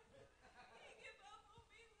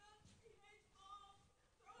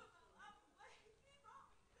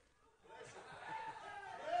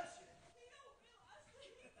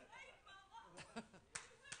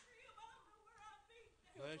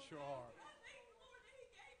 Bless your heart.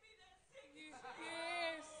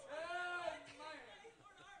 Yes.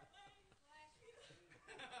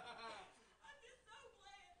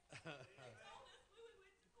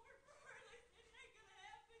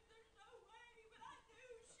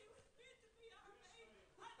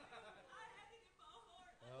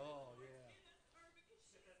 Oh, yeah.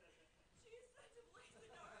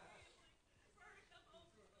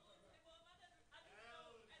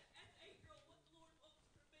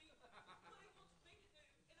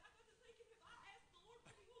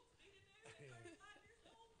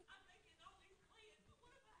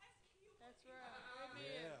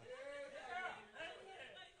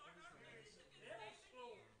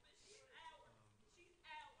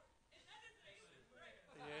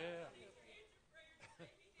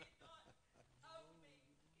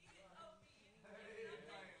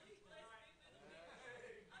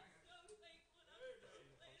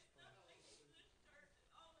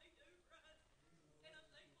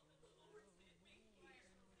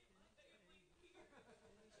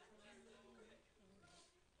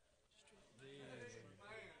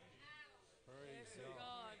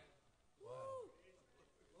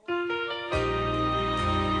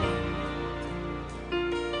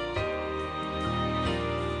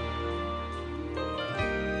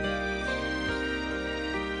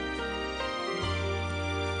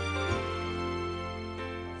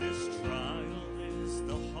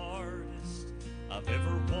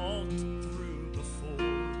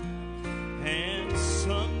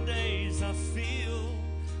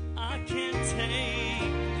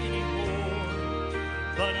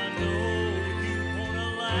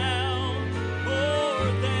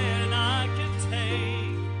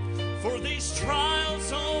 these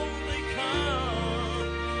trials only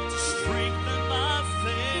come to strengthen my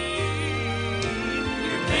faith.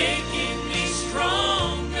 You're making me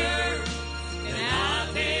stronger than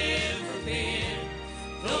I've ever been.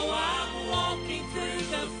 Though I'm walking through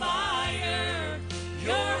the fire,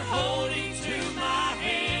 you're holding to my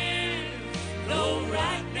hand. Though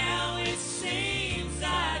right now it seems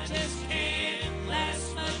I just can't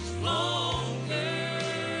last much longer,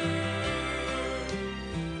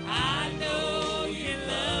 I know you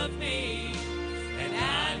love me, and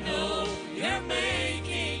I know you're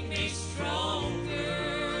making me stronger.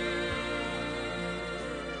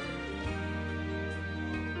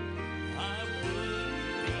 I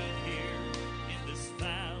wouldn't be here in this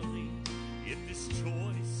valley if this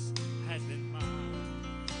choice had been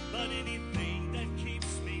mine. But anything that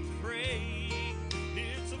keeps me praying,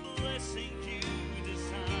 it's a blessing you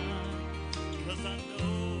design. 'Cause I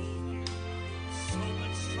know you're so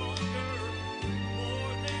much stronger,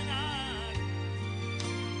 more than I.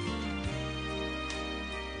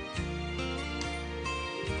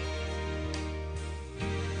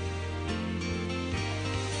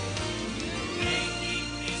 Making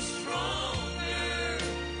me stronger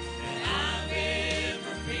than I've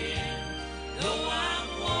ever been. Though I'm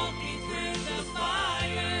walking through the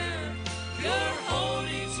fire, you're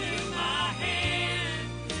holding to my hand.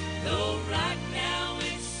 Though right now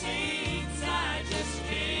it seems I just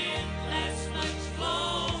can't last much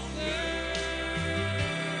longer,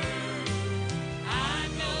 I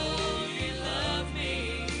know you love me,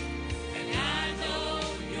 and I know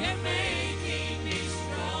you're making me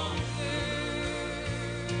stronger.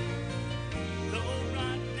 Though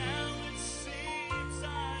right now it seems I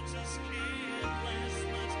just can't last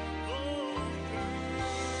much longer,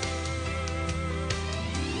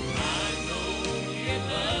 I know you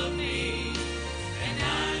love me, and I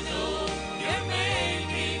know you're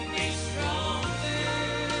making me stronger.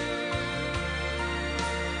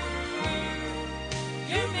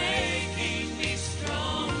 You're making me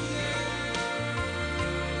stronger.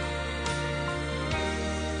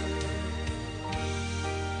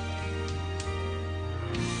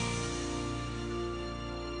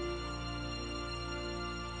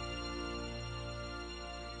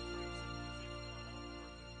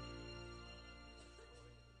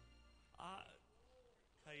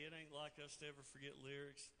 Hey, it ain't like us to ever forget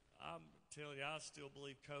lyrics. I'm telling you, I still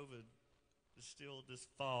believe COVID is still this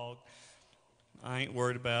fog. I ain't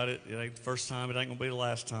worried about it. It ain't the first time. It ain't going to be the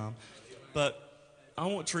last time. But I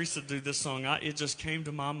want Teresa to do this song. It just came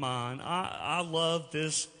to my mind. I love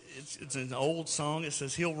this. It's an old song. It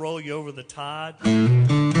says, "He'll roll you over the tide." Boy, I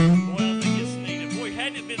think it's needed. Boy,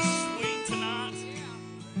 hadn't it been sweet tonight?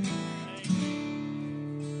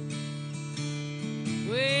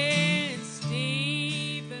 When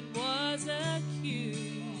Stephen was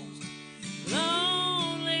accused,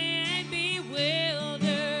 lonely and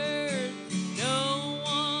bewildered, no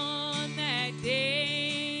one that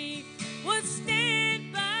day would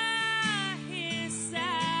stand by his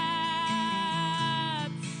side.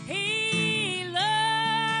 He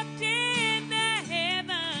looked in the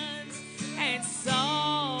heavens and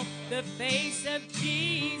saw the face of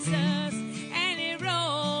Jesus, and it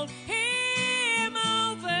rolled him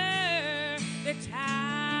over the tide.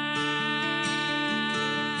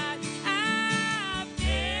 I've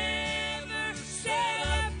never said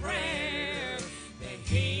a prayer that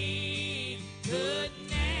he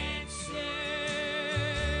couldn't answer.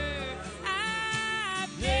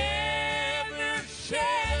 I've never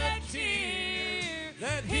shed a tear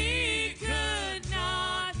that he could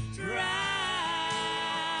not dry.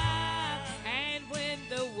 And when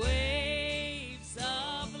the waves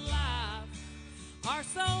of life are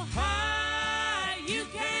so high you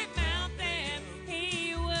can't mount them,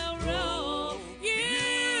 he will roll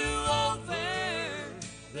you over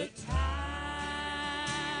the tide.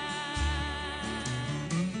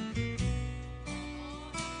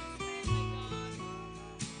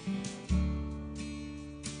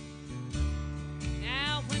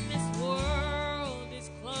 Now when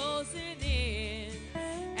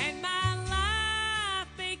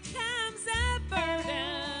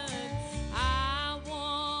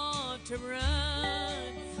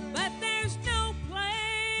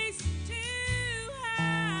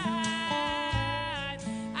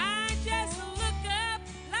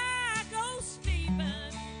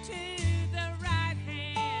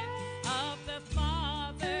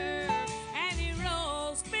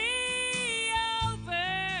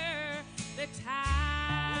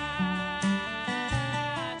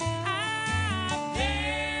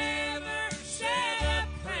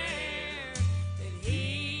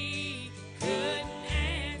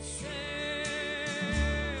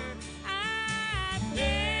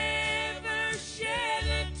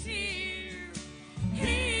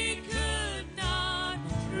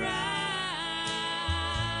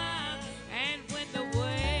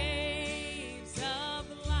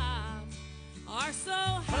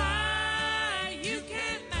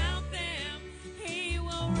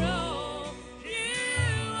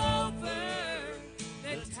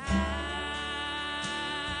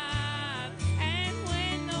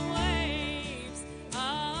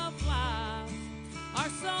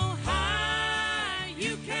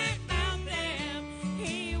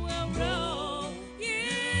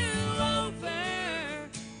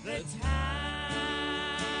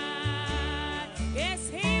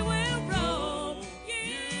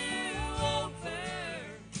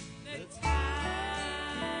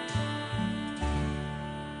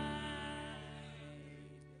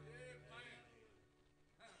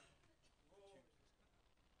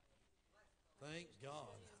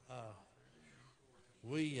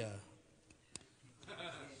we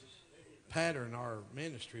pattern our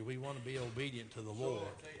ministry. We want to be obedient to the Lord.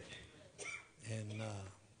 And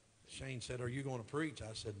Shane said, "Are you going to preach?"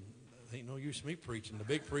 I said, "Ain't no use me preaching. The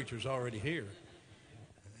big preacher's already here."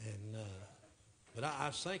 And but I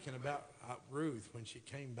was thinking about Ruth when she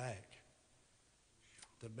came back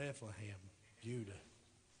to Bethlehem, Judah.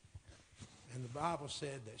 And the Bible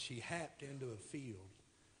said that she happed into a field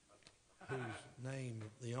whose name,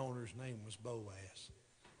 the owner's name was Boaz.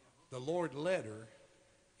 The Lord led her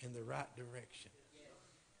in the right direction.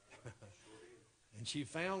 And she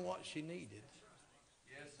found what she needed.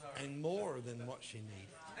 And more than what she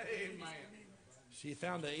needed. Amen. She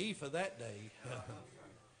found an ephah that day.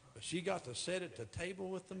 But she got to sit at the table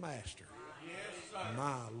with the master. Yes,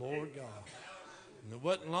 my Lord God. And it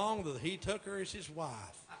wasn't long that he took her as his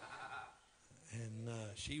wife. And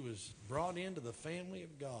she was brought into the family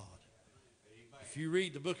of God. If you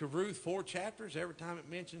read the book of Ruth, 4 chapters, every time it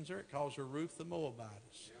mentions her, it calls her Ruth the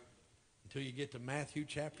Moabitess. Until you get to Matthew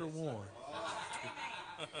chapter 1.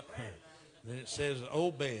 Then it says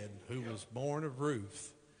Obed, who was born of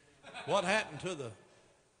Ruth. What happened to the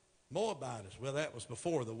Moabitess? Well, that was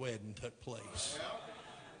before the wedding took place.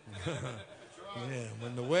 Yeah,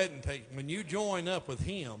 when you join up with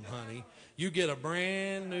him, honey, you get a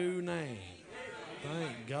brand new name.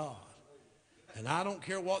 Thank God. And I don't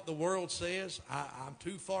care what the world says. I'm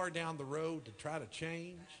too far down the road to try to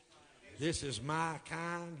change. This is my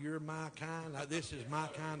kind. You're my kind. This is my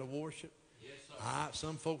kind of worship.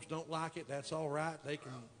 Some folks don't like it. That's all right. They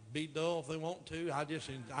can be dull if they want to. I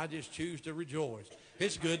just choose to rejoice.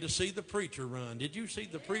 It's good to see the preacher run. Did you see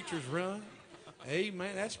the preachers run?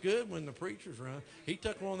 Amen. That's good when the preachers run. He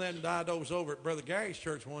took one of them didos over at Brother Gary's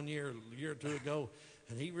church a year or two ago,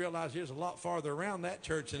 and he realized it was a lot farther around that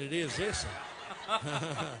church than it is this one.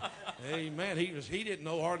 Amen. He didn't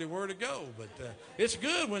know hardly where to go, but it's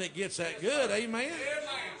good when it gets that good. Amen.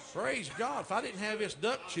 Praise God. If I didn't have this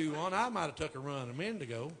duck chew on, I might have took a run a minute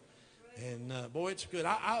ago. And boy, it's good.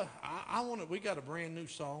 We got a brand new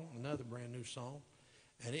song, another brand new song,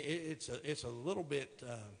 and it's a little bit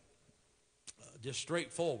just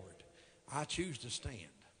straightforward. I choose to stand.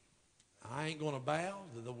 I ain't going to bow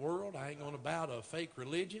to the world. I ain't going to bow to a fake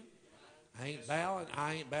religion. I ain't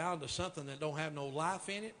bowing to something that don't have no life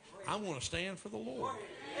in it. I'm going to stand for the Lord.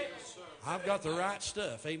 I've got the right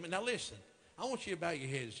stuff. Amen. Now listen, I want you to bow your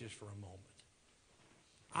heads just for a moment.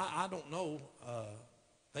 I don't know.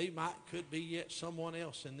 Could be yet someone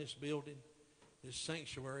else in this building, this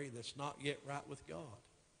sanctuary, that's not yet right with God.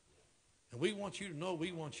 And we want you to know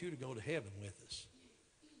we want you to go to heaven with us.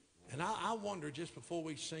 And I wonder, just before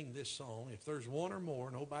we sing this song, if there's one or more,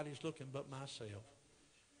 nobody's looking but myself.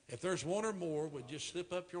 If there's one or more, would just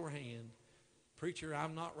slip up your hand. Preacher,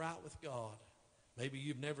 I'm not right with God. Maybe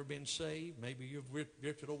you've never been saved. Maybe you've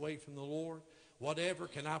drifted away from the Lord. Whatever,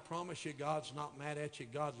 can I promise you God's not mad at you.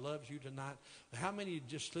 God loves you tonight. How many of you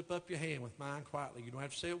just slip up your hand with mine quietly? You don't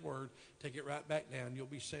have to say a word. Take it right back down. You'll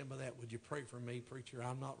be saying by that, would you pray for me, preacher?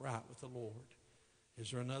 I'm not right with the Lord. Is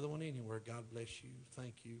there another one anywhere? God bless you.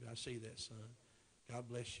 Thank you. I see that, son. God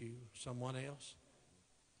bless you. Someone else?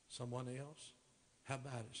 Someone else? How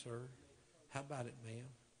about it, sir? How about it, ma'am?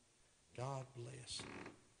 God bless.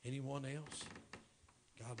 Anyone else?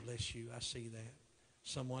 God bless you. I see that.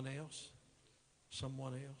 Someone else?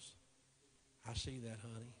 Someone else? I see that,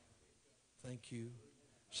 honey. Thank you.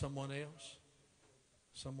 Someone else?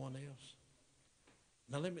 Someone else?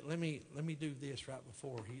 Now let me do this right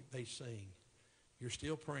before they sing. You're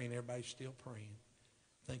still praying. Everybody's still praying.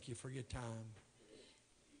 Thank you for your time.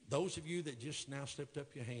 Those of you that just now slipped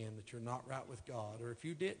up your hand that you're not right with God, or if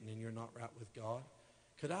you didn't and you're not right with God,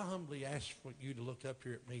 could I humbly ask for you to look up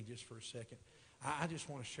here at me just for a second? I just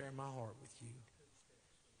want to share my heart with you.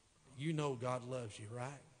 You know God loves you, right?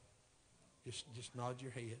 Just nod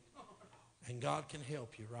your head. And God can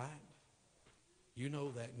help you, right? You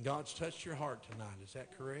know that. And God's touched your heart tonight. Is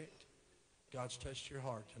that correct? God's touched your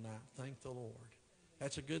heart tonight. Thank the Lord.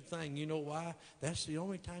 That's a good thing. You know why? That's the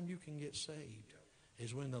only time you can get saved,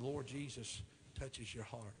 is when the Lord Jesus touches your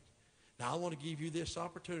heart. Now, I want to give you this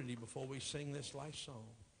opportunity before we sing this last song.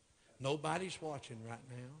 Nobody's watching right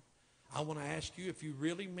now. I want to ask you if you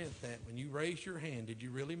really meant that. When you raised your hand, did you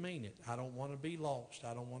really mean it? I don't want to be lost.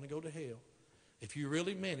 I don't want to go to hell. If you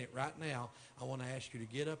really meant it right now, I want to ask you to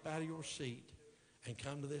get up out of your seat and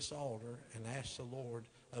come to this altar and ask the Lord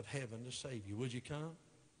of heaven to save you. Would you come?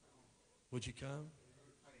 Would you come?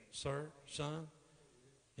 Sir, son,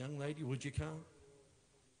 young lady, would you come?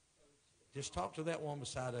 Just talk to that one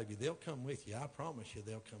beside of you. They'll come with you. I promise you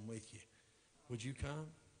they'll come with you. Would you come?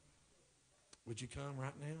 Would you come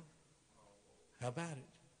right now? How about it?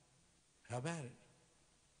 How about it?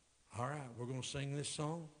 All right, we're going to sing this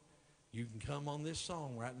song. You can come on this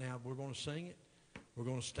song right now. We're going to sing it. We're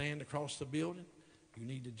going to stand across the building. You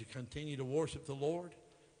need to continue to worship the Lord.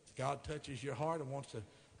 If God touches your heart and wants to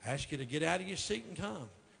ask you to get out of your seat and come,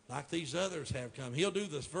 like these others have come. He'll do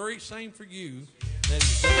this very same for you that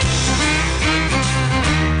He's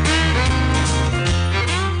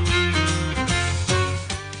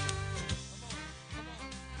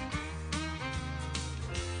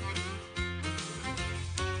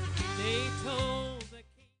They told the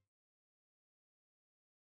king.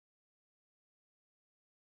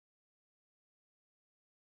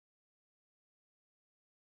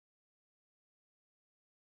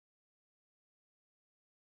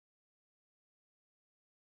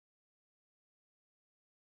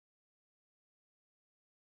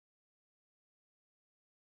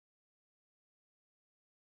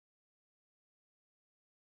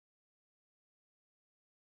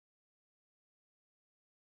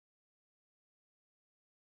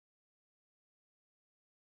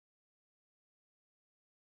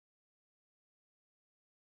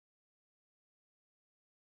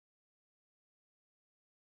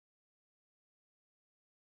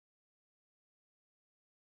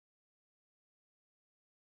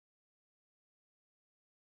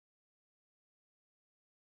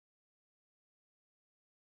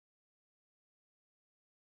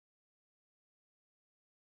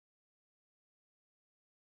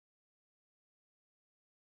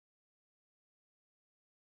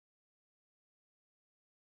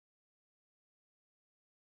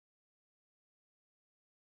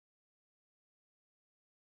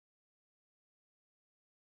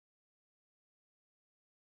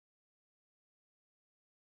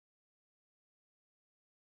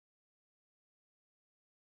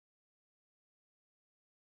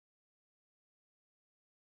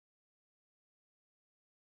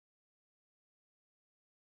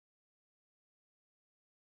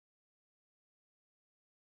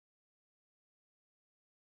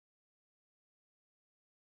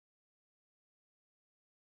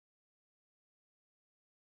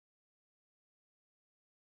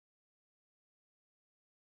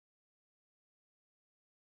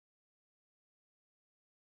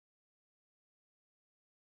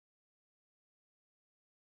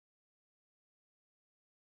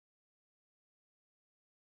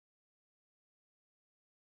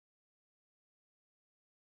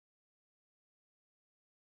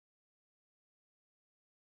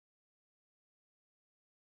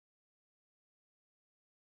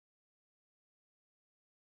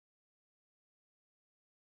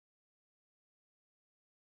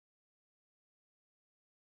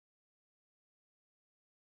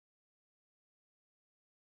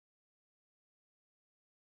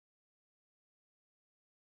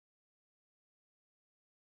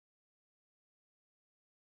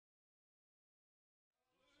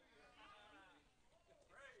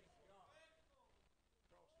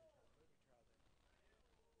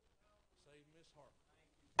 Save Miss Harper.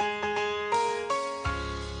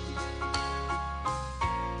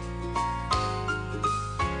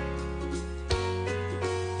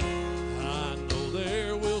 I know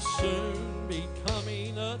there will soon be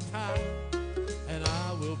coming a time, and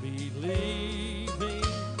I will be leaving.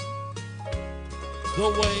 The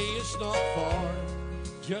way is not far,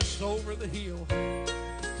 just over the hill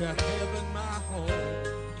to heaven, my home.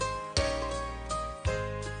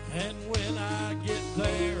 And when I get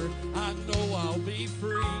there, I know I'll be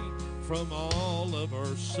free from all of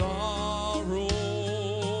her sorrow.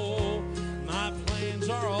 My plans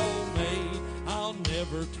are all made, I'll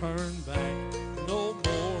never turn back, no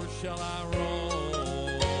more shall I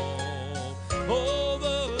roam. Oh,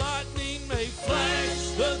 the lightning may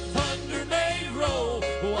flash, the thunder may roll,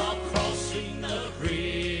 while crossing the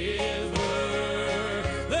river.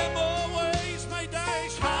 Them old waves may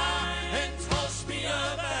dash high and toss me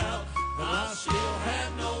about, I still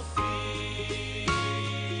have no fear.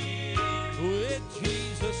 With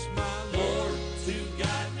Jesus, my Lord, to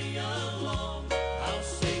guide me along, I'll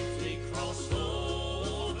safely cross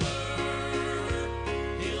over.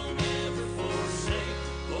 He'll never forsake,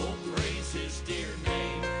 oh, praise His dear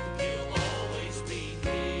name, He'll always be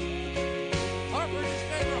near. Harper just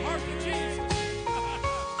gave her heart to Jesus,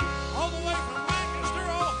 all the way from Lancaster,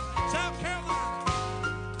 South Carolina.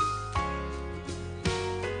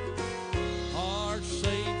 Our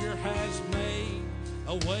Savior has made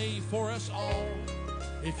a way for us all,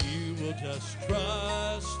 if you will just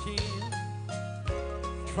trust Him.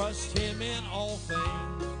 Trust Him in all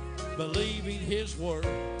things, believing His word,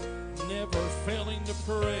 never failing to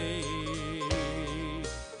pray.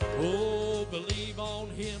 Oh, believe on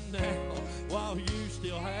Him now while you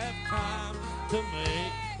still have time to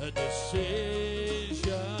make a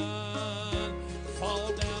decision.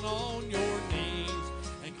 Fall down on your knees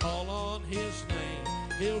and call on His name.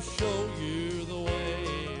 He'll show you the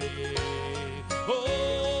way.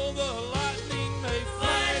 Oh, the lightning may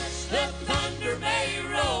flash, the thunder may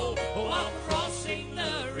roll while crossing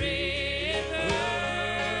the river.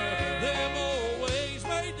 Them old waves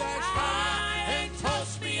may dash high and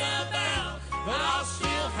toss me about, but I'll still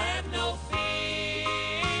have no fear.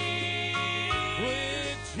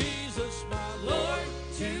 With Jesus, my Lord,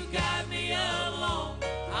 to guide me along,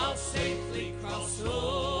 I'll safely cross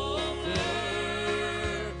over.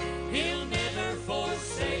 He'll never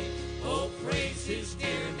forsake, oh, praise His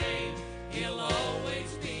dear name. He'll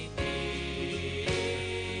always be near.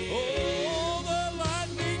 Oh, the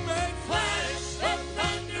lightning may flash, the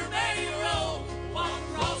thunder may roll while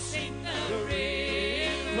crossing the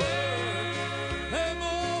river. Them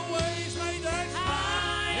old waves may dash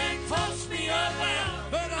high and toss me about,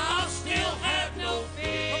 but I'll still have no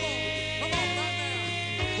fear. Come on right now.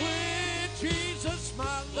 With Jesus,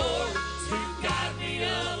 my Lord, to guide me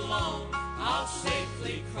along, I'll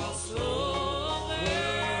safely cross over.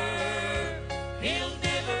 He'll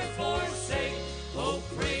never forsake, oh,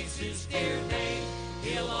 praise His dear name.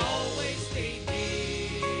 He'll always be near.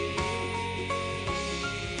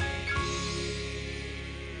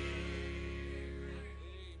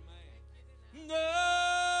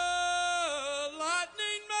 The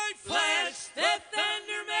lightning may flash, the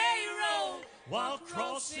thunder may roll while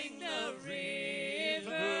crossing the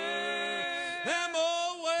river. Them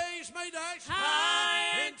old waves may dash high and toss me about, I'll still have no fear.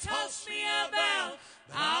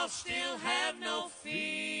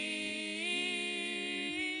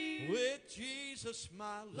 With Jesus,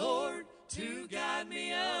 my Lord, to guide me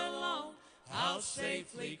along, I'll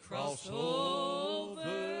safely cross over.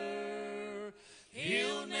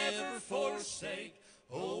 He'll never forsake,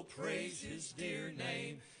 oh, praise His dear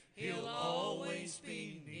name. He'll always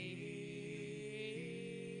be near.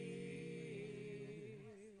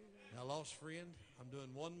 Now, lost friend, I'm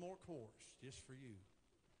doing one more chorus just for you.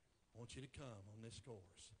 I want you to come on this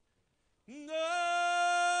chorus. No.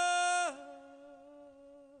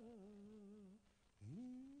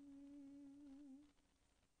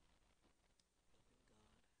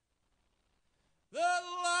 The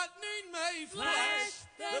lightning may flash,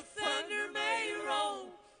 the thunder may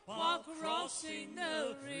roll while crossing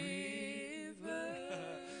the river.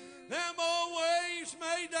 Them old waves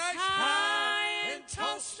may dash high and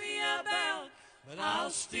toss me about, but I'll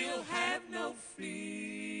still have no fear.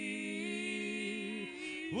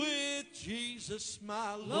 With Jesus,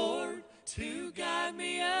 my Lord, to guide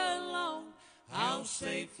me along, I'll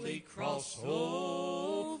safely cross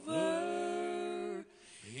over.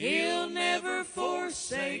 He'll never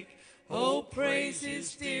forsake, oh, praise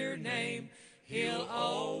His dear name. He'll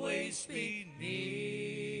always be near.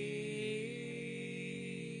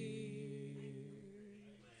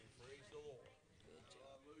 Praise the Lord.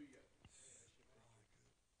 Hallelujah.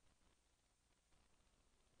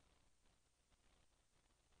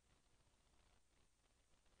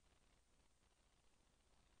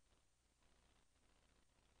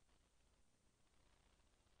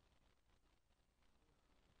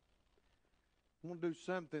 I want to do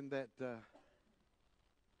something that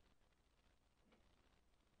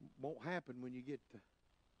won't happen when you get to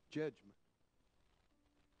judgment.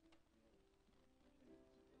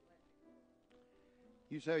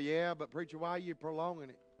 You say, yeah, but preacher, why are you prolonging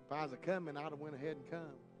it? If I was coming, I'd have went ahead and come.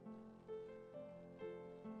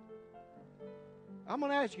 I'm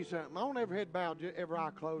going to ask you something. I want every head bowed, every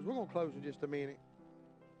eye closed. We're going to close in just a minute.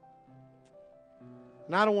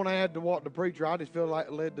 And I don't want to add to what the preacher, I just feel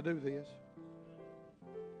like led to do this.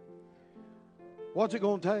 What's it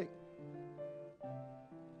going to take?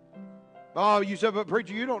 Oh, you said, but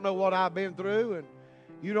preacher, you don't know what I've been through, and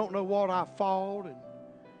you don't know what I fought, and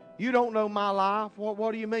you don't know my life.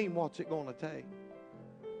 What do you mean, what's it going to take?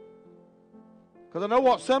 Because I know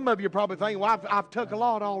what some of you are probably thinking, well, I've took a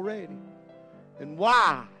lot already. And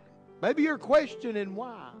why? Maybe you're questioning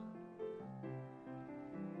why.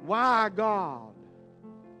 Why God?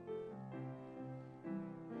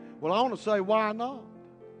 Well, I want to say, why not?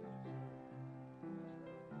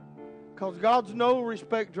 Because God's no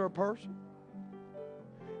respecter of person.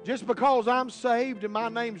 Just because I'm saved and my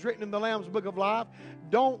name's written in the Lamb's Book of Life,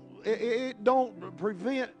 it don't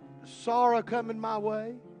prevent sorrow coming my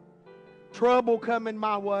way, trouble coming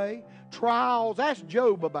my way, trials. Ask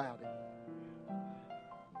Job about it.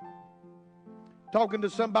 Talking to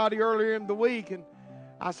somebody earlier in the week, and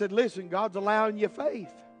I said, listen, God's allowing your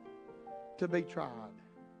faith to be tried.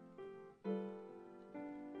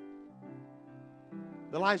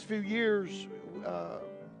 The last few years,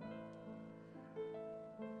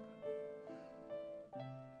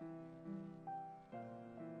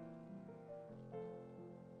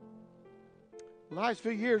 The last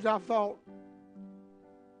few years I've thought,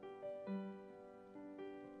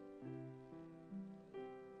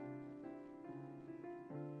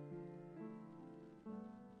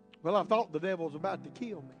 I thought the devil's about to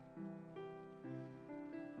kill me.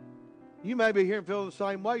 You may be here and feel the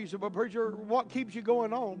same way. You say, but preacher, what keeps you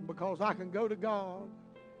going on? Because I can go to God.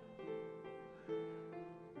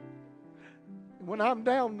 When I'm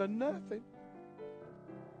down to nothing,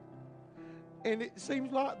 and it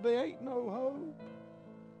seems like there ain't no hope.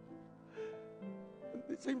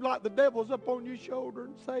 It seems like the devil's up on your shoulder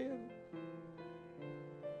and saying,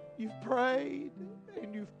 you've prayed,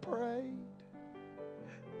 and you've prayed,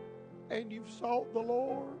 and you've sought the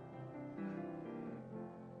Lord.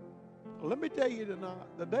 Let me tell you tonight,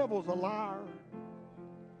 the devil's a liar.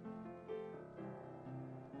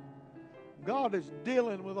 God is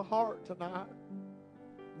dealing with a heart tonight,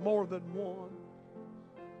 more than one.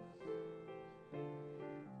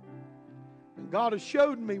 And God has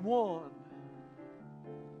showed me one.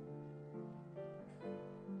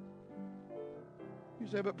 You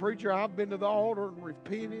say, but preacher, I've been to the altar and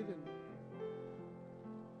repented and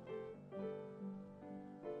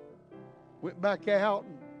went back out,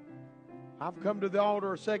 and I've come to the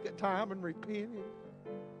altar a second time and repented.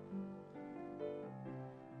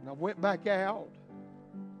 And I went back out.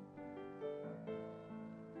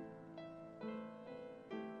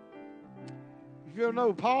 If you don't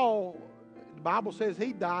know, Paul, the Bible says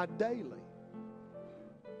he died daily.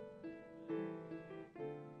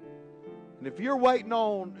 And if you're waiting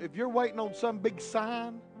on some big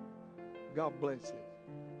sign, God bless it.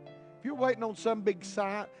 If you're waiting on some big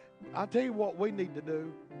sign, I'll tell you what we need to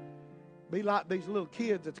do. Be like these little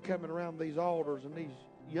kids that's coming around these altars and these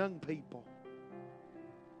young people.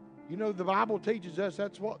 You know, the Bible teaches us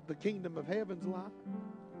that's what the kingdom of heaven's like.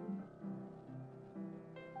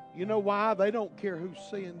 You know why? They don't care who's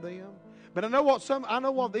seeing them. But I know what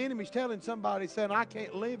the enemy's telling somebody, saying, I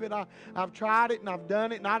can't live it. I've tried it and I've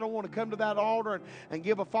done it, and I don't want to come to that altar and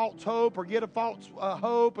give a false hope or get a false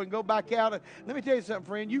hope and go back out. And let me tell you something,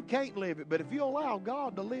 friend. You can't live it, but if you allow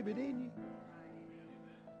God to live it in you,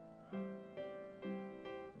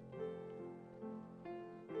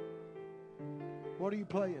 what are you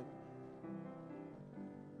playing?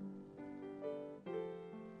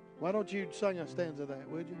 Why don't you sing a stanza of that,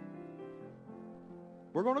 would you?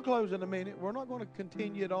 We're going to close in a minute. We're not going to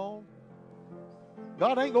continue it on.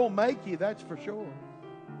 God ain't going to make you, that's for sure.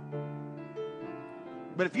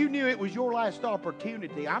 But if you knew it was your last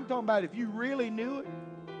opportunity, I'm talking about if you really knew it,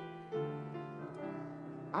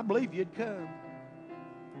 I believe you'd come.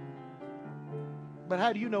 But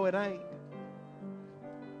how do you know it ain't?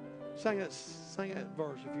 Sing that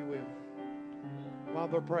verse, if you will, while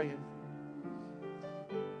they're praying.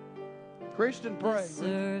 Christian, pray. The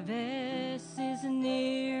service is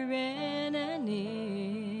near an end,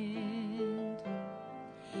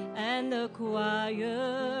 and the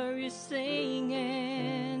choir is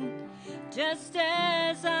singing, just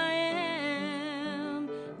as I am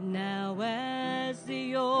now, as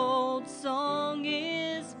the old song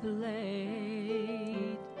is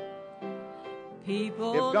played.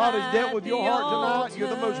 People, if God has dealt with your heart tonight, you're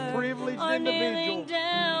the most privileged individual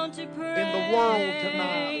in the world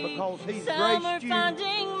tonight, because He's graced you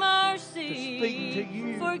to speak to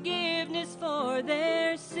you, forgiveness for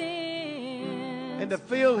their sins, and to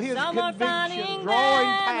feel His conviction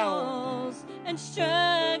drawing power, and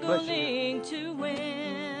struggling to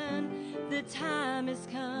win. The time has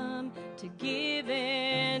come to give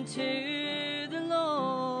in to the Lord.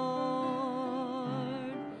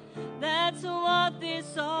 That's what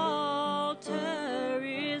this altar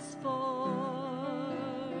is for.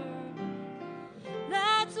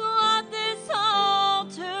 That's what this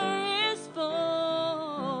altar is for.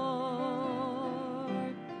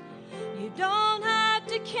 You don't have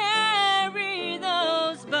to carry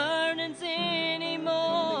those burdens anymore.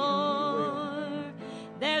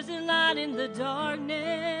 There's a light in the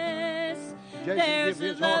darkness. There's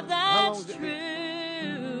a love that's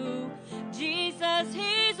true. Jesus,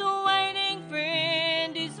 He's waiting,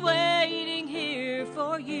 friend. He's waiting here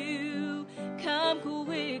for you. Come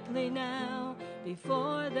quickly now,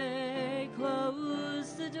 before they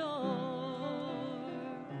close the door.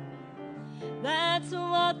 That's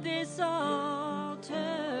what this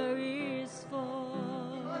altar is for.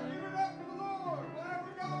 Give it up to the Lord.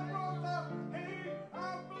 Whatever God throws up, I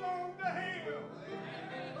belong to Him.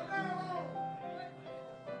 From now on.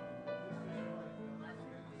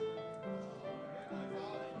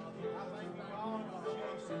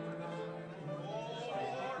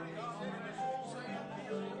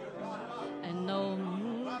 And no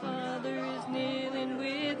father is kneeling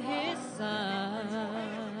with his son,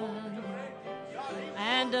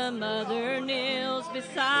 and a mother kneels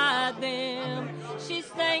beside them. She's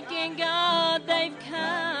thanking God they've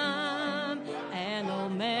come. An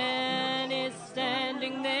old man is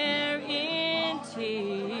standing there in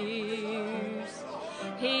tears.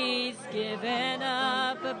 He's given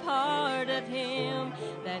up a part of him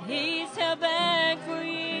that he's held back for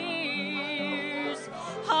years.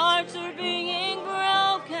 Hearts are being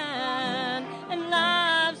broken and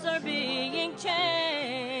lives are being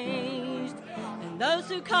changed. And those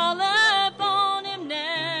who call upon him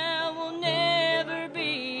now will never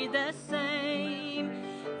be the same.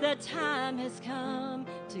 The time has come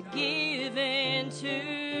to give in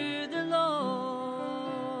to the Lord.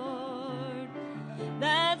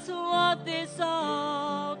 That's what this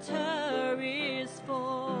altar is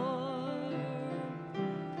for.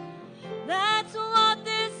 That's what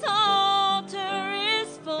this altar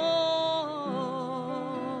is for.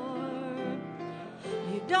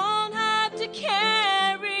 You don't have to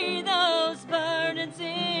carry those burdens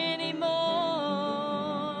anymore.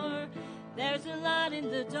 There's a light in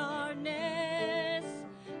the darkness.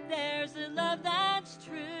 There's a love that's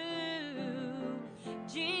true.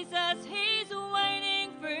 Jesus, he's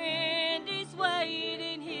waiting, friend, he's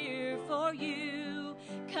waiting here for you.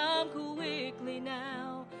 Come quickly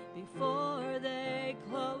now before they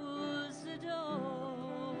close the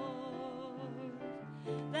door.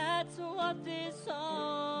 That's what this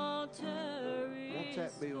altar is. What's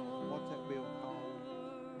that bill? What's that bill called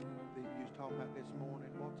that you was talking about this morning?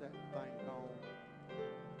 What's that thing called?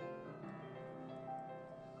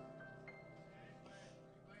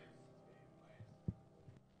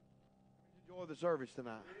 Enjoy the service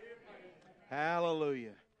tonight.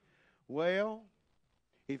 Hallelujah. Well,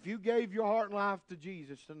 if you gave your heart and life to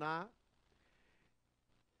Jesus tonight,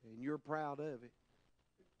 and you're proud of it,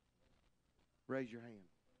 raise your hand.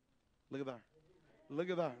 Look at there. Look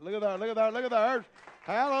at there. Look at there. Look at there. Look at there.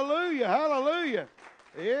 Hallelujah. Hallelujah.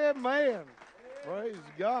 Amen. Praise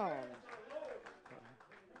God.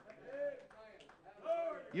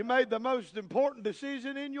 You made the most important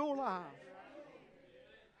decision in your life.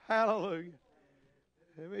 Hallelujah.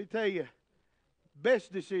 Let me tell you,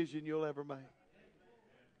 best decision you'll ever make.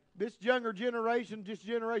 This younger generation, this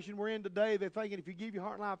generation we're in today, they're thinking if you give your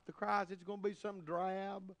heart and life to Christ, it's going to be some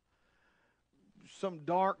drab, some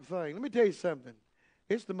dark thing. Let me tell you something.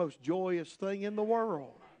 It's the most joyous thing in the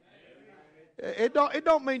world. It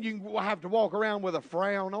don't mean you have to walk around with a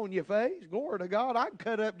frown on your face. Glory to God. I can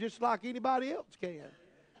cut up just like anybody else can.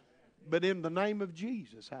 But in the name of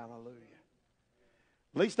Jesus, hallelujah.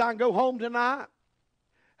 At least I can go home tonight.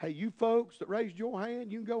 Hey, you folks that raised your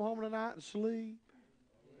hand, you can go home tonight and sleep.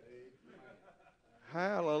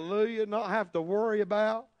 Hallelujah. Not have to worry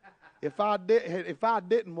about if I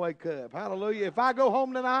didn't wake up. Hallelujah. If I go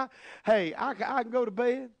home tonight, hey, I can go to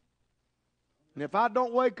bed. And if I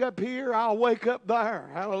don't wake up here, I'll wake up there.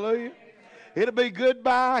 Hallelujah. It'll be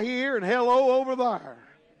goodbye here and hello over there.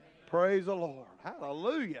 Praise the Lord.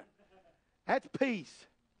 Hallelujah. That's peace.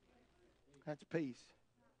 That's peace.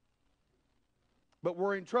 But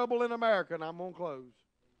we're in trouble in America, and I'm going to close.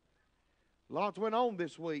 Lots went on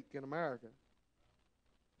this week in America.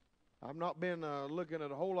 I've not been looking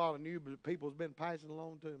at a whole lot of news, but people's been passing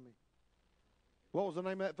along to me. What was the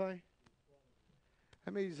name of that thing?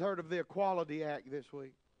 How many's heard of the Equality Act this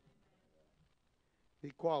week? The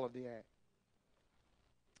Equality Act.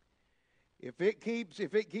 If it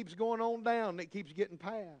keeps going on down, it keeps getting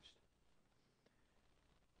passed.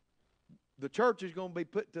 The church is going to be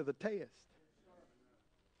put to the test.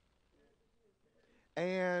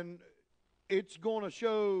 And it's going to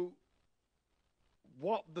show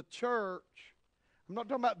what the church, I'm not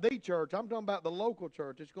talking about the church, I'm talking about the local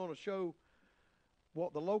church. It's going to show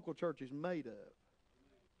what the local church is made of.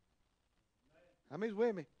 How many's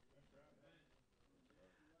with me?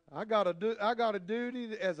 I got a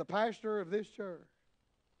duty as a pastor of this church.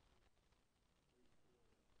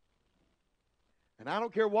 And I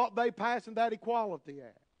don't care what they pass in that Equality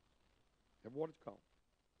Act. That's what it's called.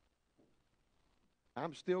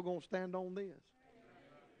 I'm still going to stand on this.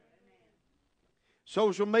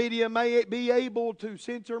 Social media may be able to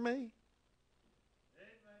censor me.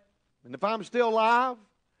 And if I'm still alive,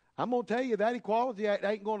 I'm going to tell you that Equality Act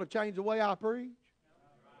ain't going to change the way I preach.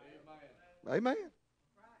 Amen.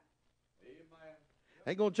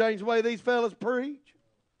 Ain't going to change the way these fellas preach.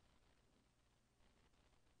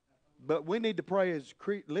 But we need to pray as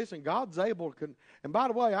listen, God's able to. And by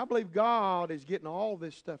the way, I believe God is getting all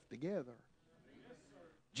this stuff together.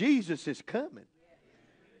 Jesus is coming.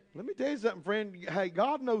 Let me tell you something, friend. Hey,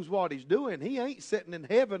 God knows what He's doing. He ain't sitting in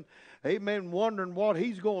heaven, amen, wondering what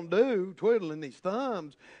He's going to do, twiddling His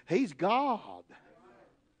thumbs. He's God.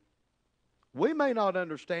 We may not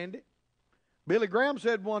understand it. Billy Graham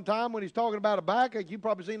said one time when he's talking about Habakkuk, you've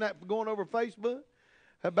probably seen that going over Facebook.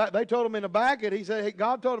 They told him in Habakkuk, he said, hey,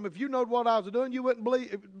 God told him, if you knowed what I was doing, you wouldn't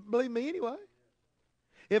believe me anyway.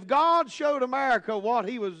 If God showed America what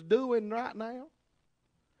he was doing right now,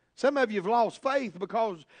 some of you have lost faith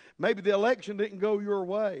because maybe the election didn't go your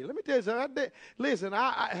way. Let me tell you something. Listen,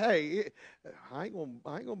 I ain't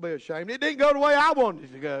gonna be ashamed. It didn't go the way I wanted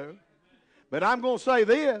it to go. But I'm going to say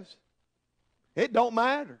this. It don't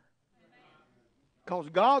matter. Because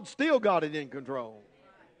God still got it in control.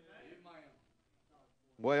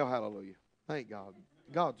 Well, hallelujah. Thank God.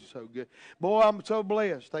 God's so good. Boy, I'm so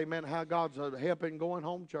blessed, amen, how God's helping going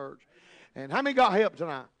home church. And how many got help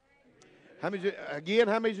tonight? How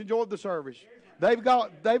many's enjoyed the service? They've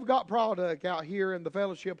got product out here in the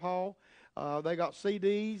fellowship hall. They got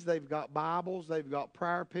CDs, they've got Bibles, they've got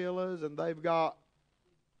prayer pillows, and they've got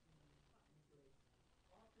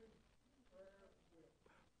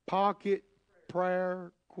pocket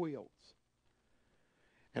prayer quilts.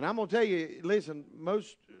 And I'm going to tell you, listen,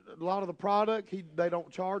 a lot of the product they don't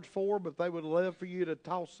charge for, but they would love for you to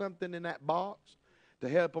toss something in that box to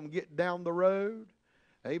help them get down the road.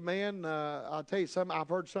 Amen. I'll tell you something. I've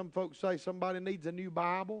heard some folks say somebody needs a new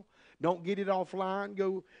Bible. Don't get it offline.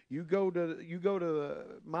 You go to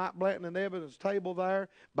Mike Blanton and Evangelist table there.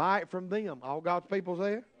 Buy it from them. All God's people's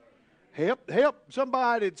there. Help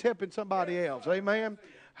somebody that's helping somebody else. Amen.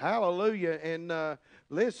 Hallelujah. And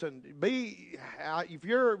listen, if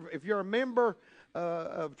you're a member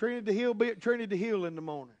of Trinity Hill, be at Trinity Hill in the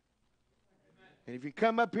morning. And if you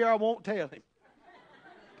come up here, I won't tell him.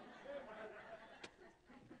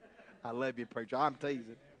 I love you, preacher. I'm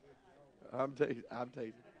teasing. I'm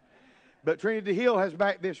teasing. But Trinity Hill has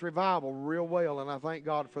backed this revival real well, and I thank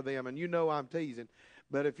God for them. And you know I'm teasing.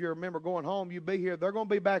 But if you're a member going home, you be here. They're going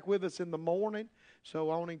to be back with us in the morning. So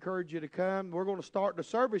I want to encourage you to come. We're going to start the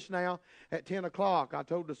service now at 10 o'clock. I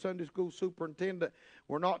told the Sunday school superintendent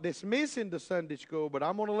we're not dismissing the Sunday school, but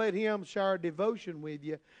I'm going to let him share a devotion with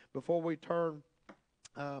you before we turn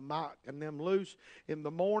Mike and them loose in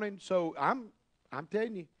the morning. So I'm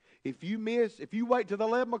telling you, if you wait till the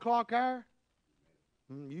 11 o'clock hour,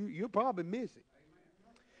 you'll probably miss it.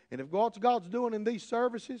 And if God's doing in these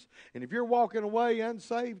services, and if you're walking away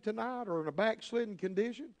unsaved tonight or in a backslidden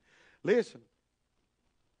condition, listen,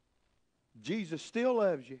 Jesus still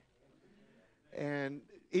loves you. And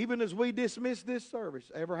even as we dismiss this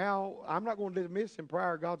service, I'm not going to dismiss in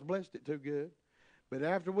prayer. God's blessed it too good. But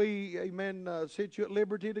after we, amen, set you at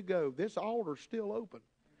liberty to go, this altar's still open.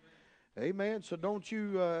 Amen. So don't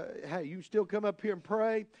you, you still come up here and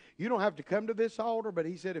pray. You don't have to come to this altar, but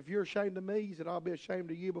he said, if you're ashamed of me, he said, I'll be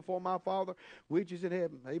ashamed of you before my Father, which is in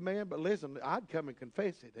heaven. Amen. But listen, I'd come and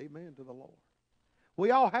confess it. Amen to the Lord.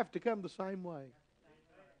 We all have to come the same way.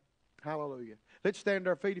 Hallelujah. Let's stand to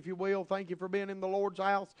our feet, if you will. Thank you for being in the Lord's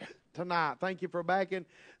house tonight. Thank you for backing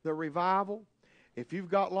the revival. If you've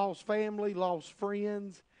got lost family, lost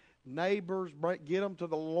friends, neighbors, get them to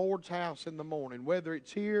the Lord's house in the morning, whether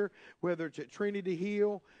it's here, whether it's at Trinity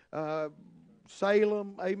Hill,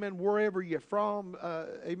 Salem, amen, wherever you're from,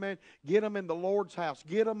 amen, get them in the Lord's house.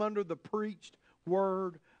 Get them under the preached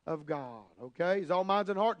word of God, okay? Is all minds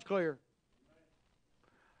and hearts clear?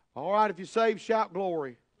 All right, if you're saved, shout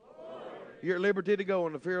glory. You're at liberty to go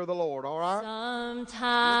in the fear of the Lord, all right?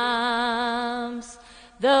 Sometimes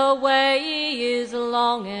the way is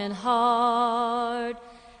long and hard.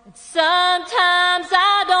 And sometimes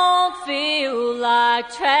I don't feel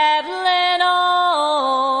like traveling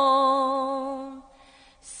on.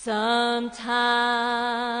 Sometimes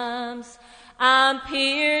I'm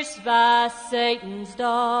pierced by Satan's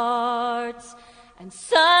darts. And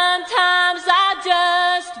sometimes I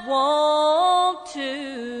just want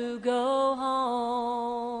to go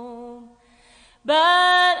home.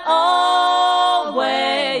 But always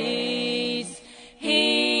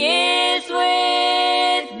He is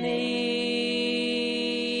with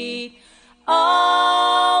me.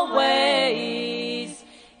 Always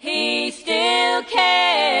He still cares.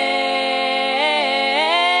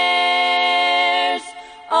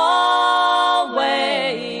 Always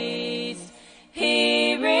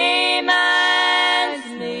He reminds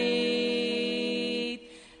me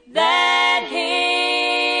that He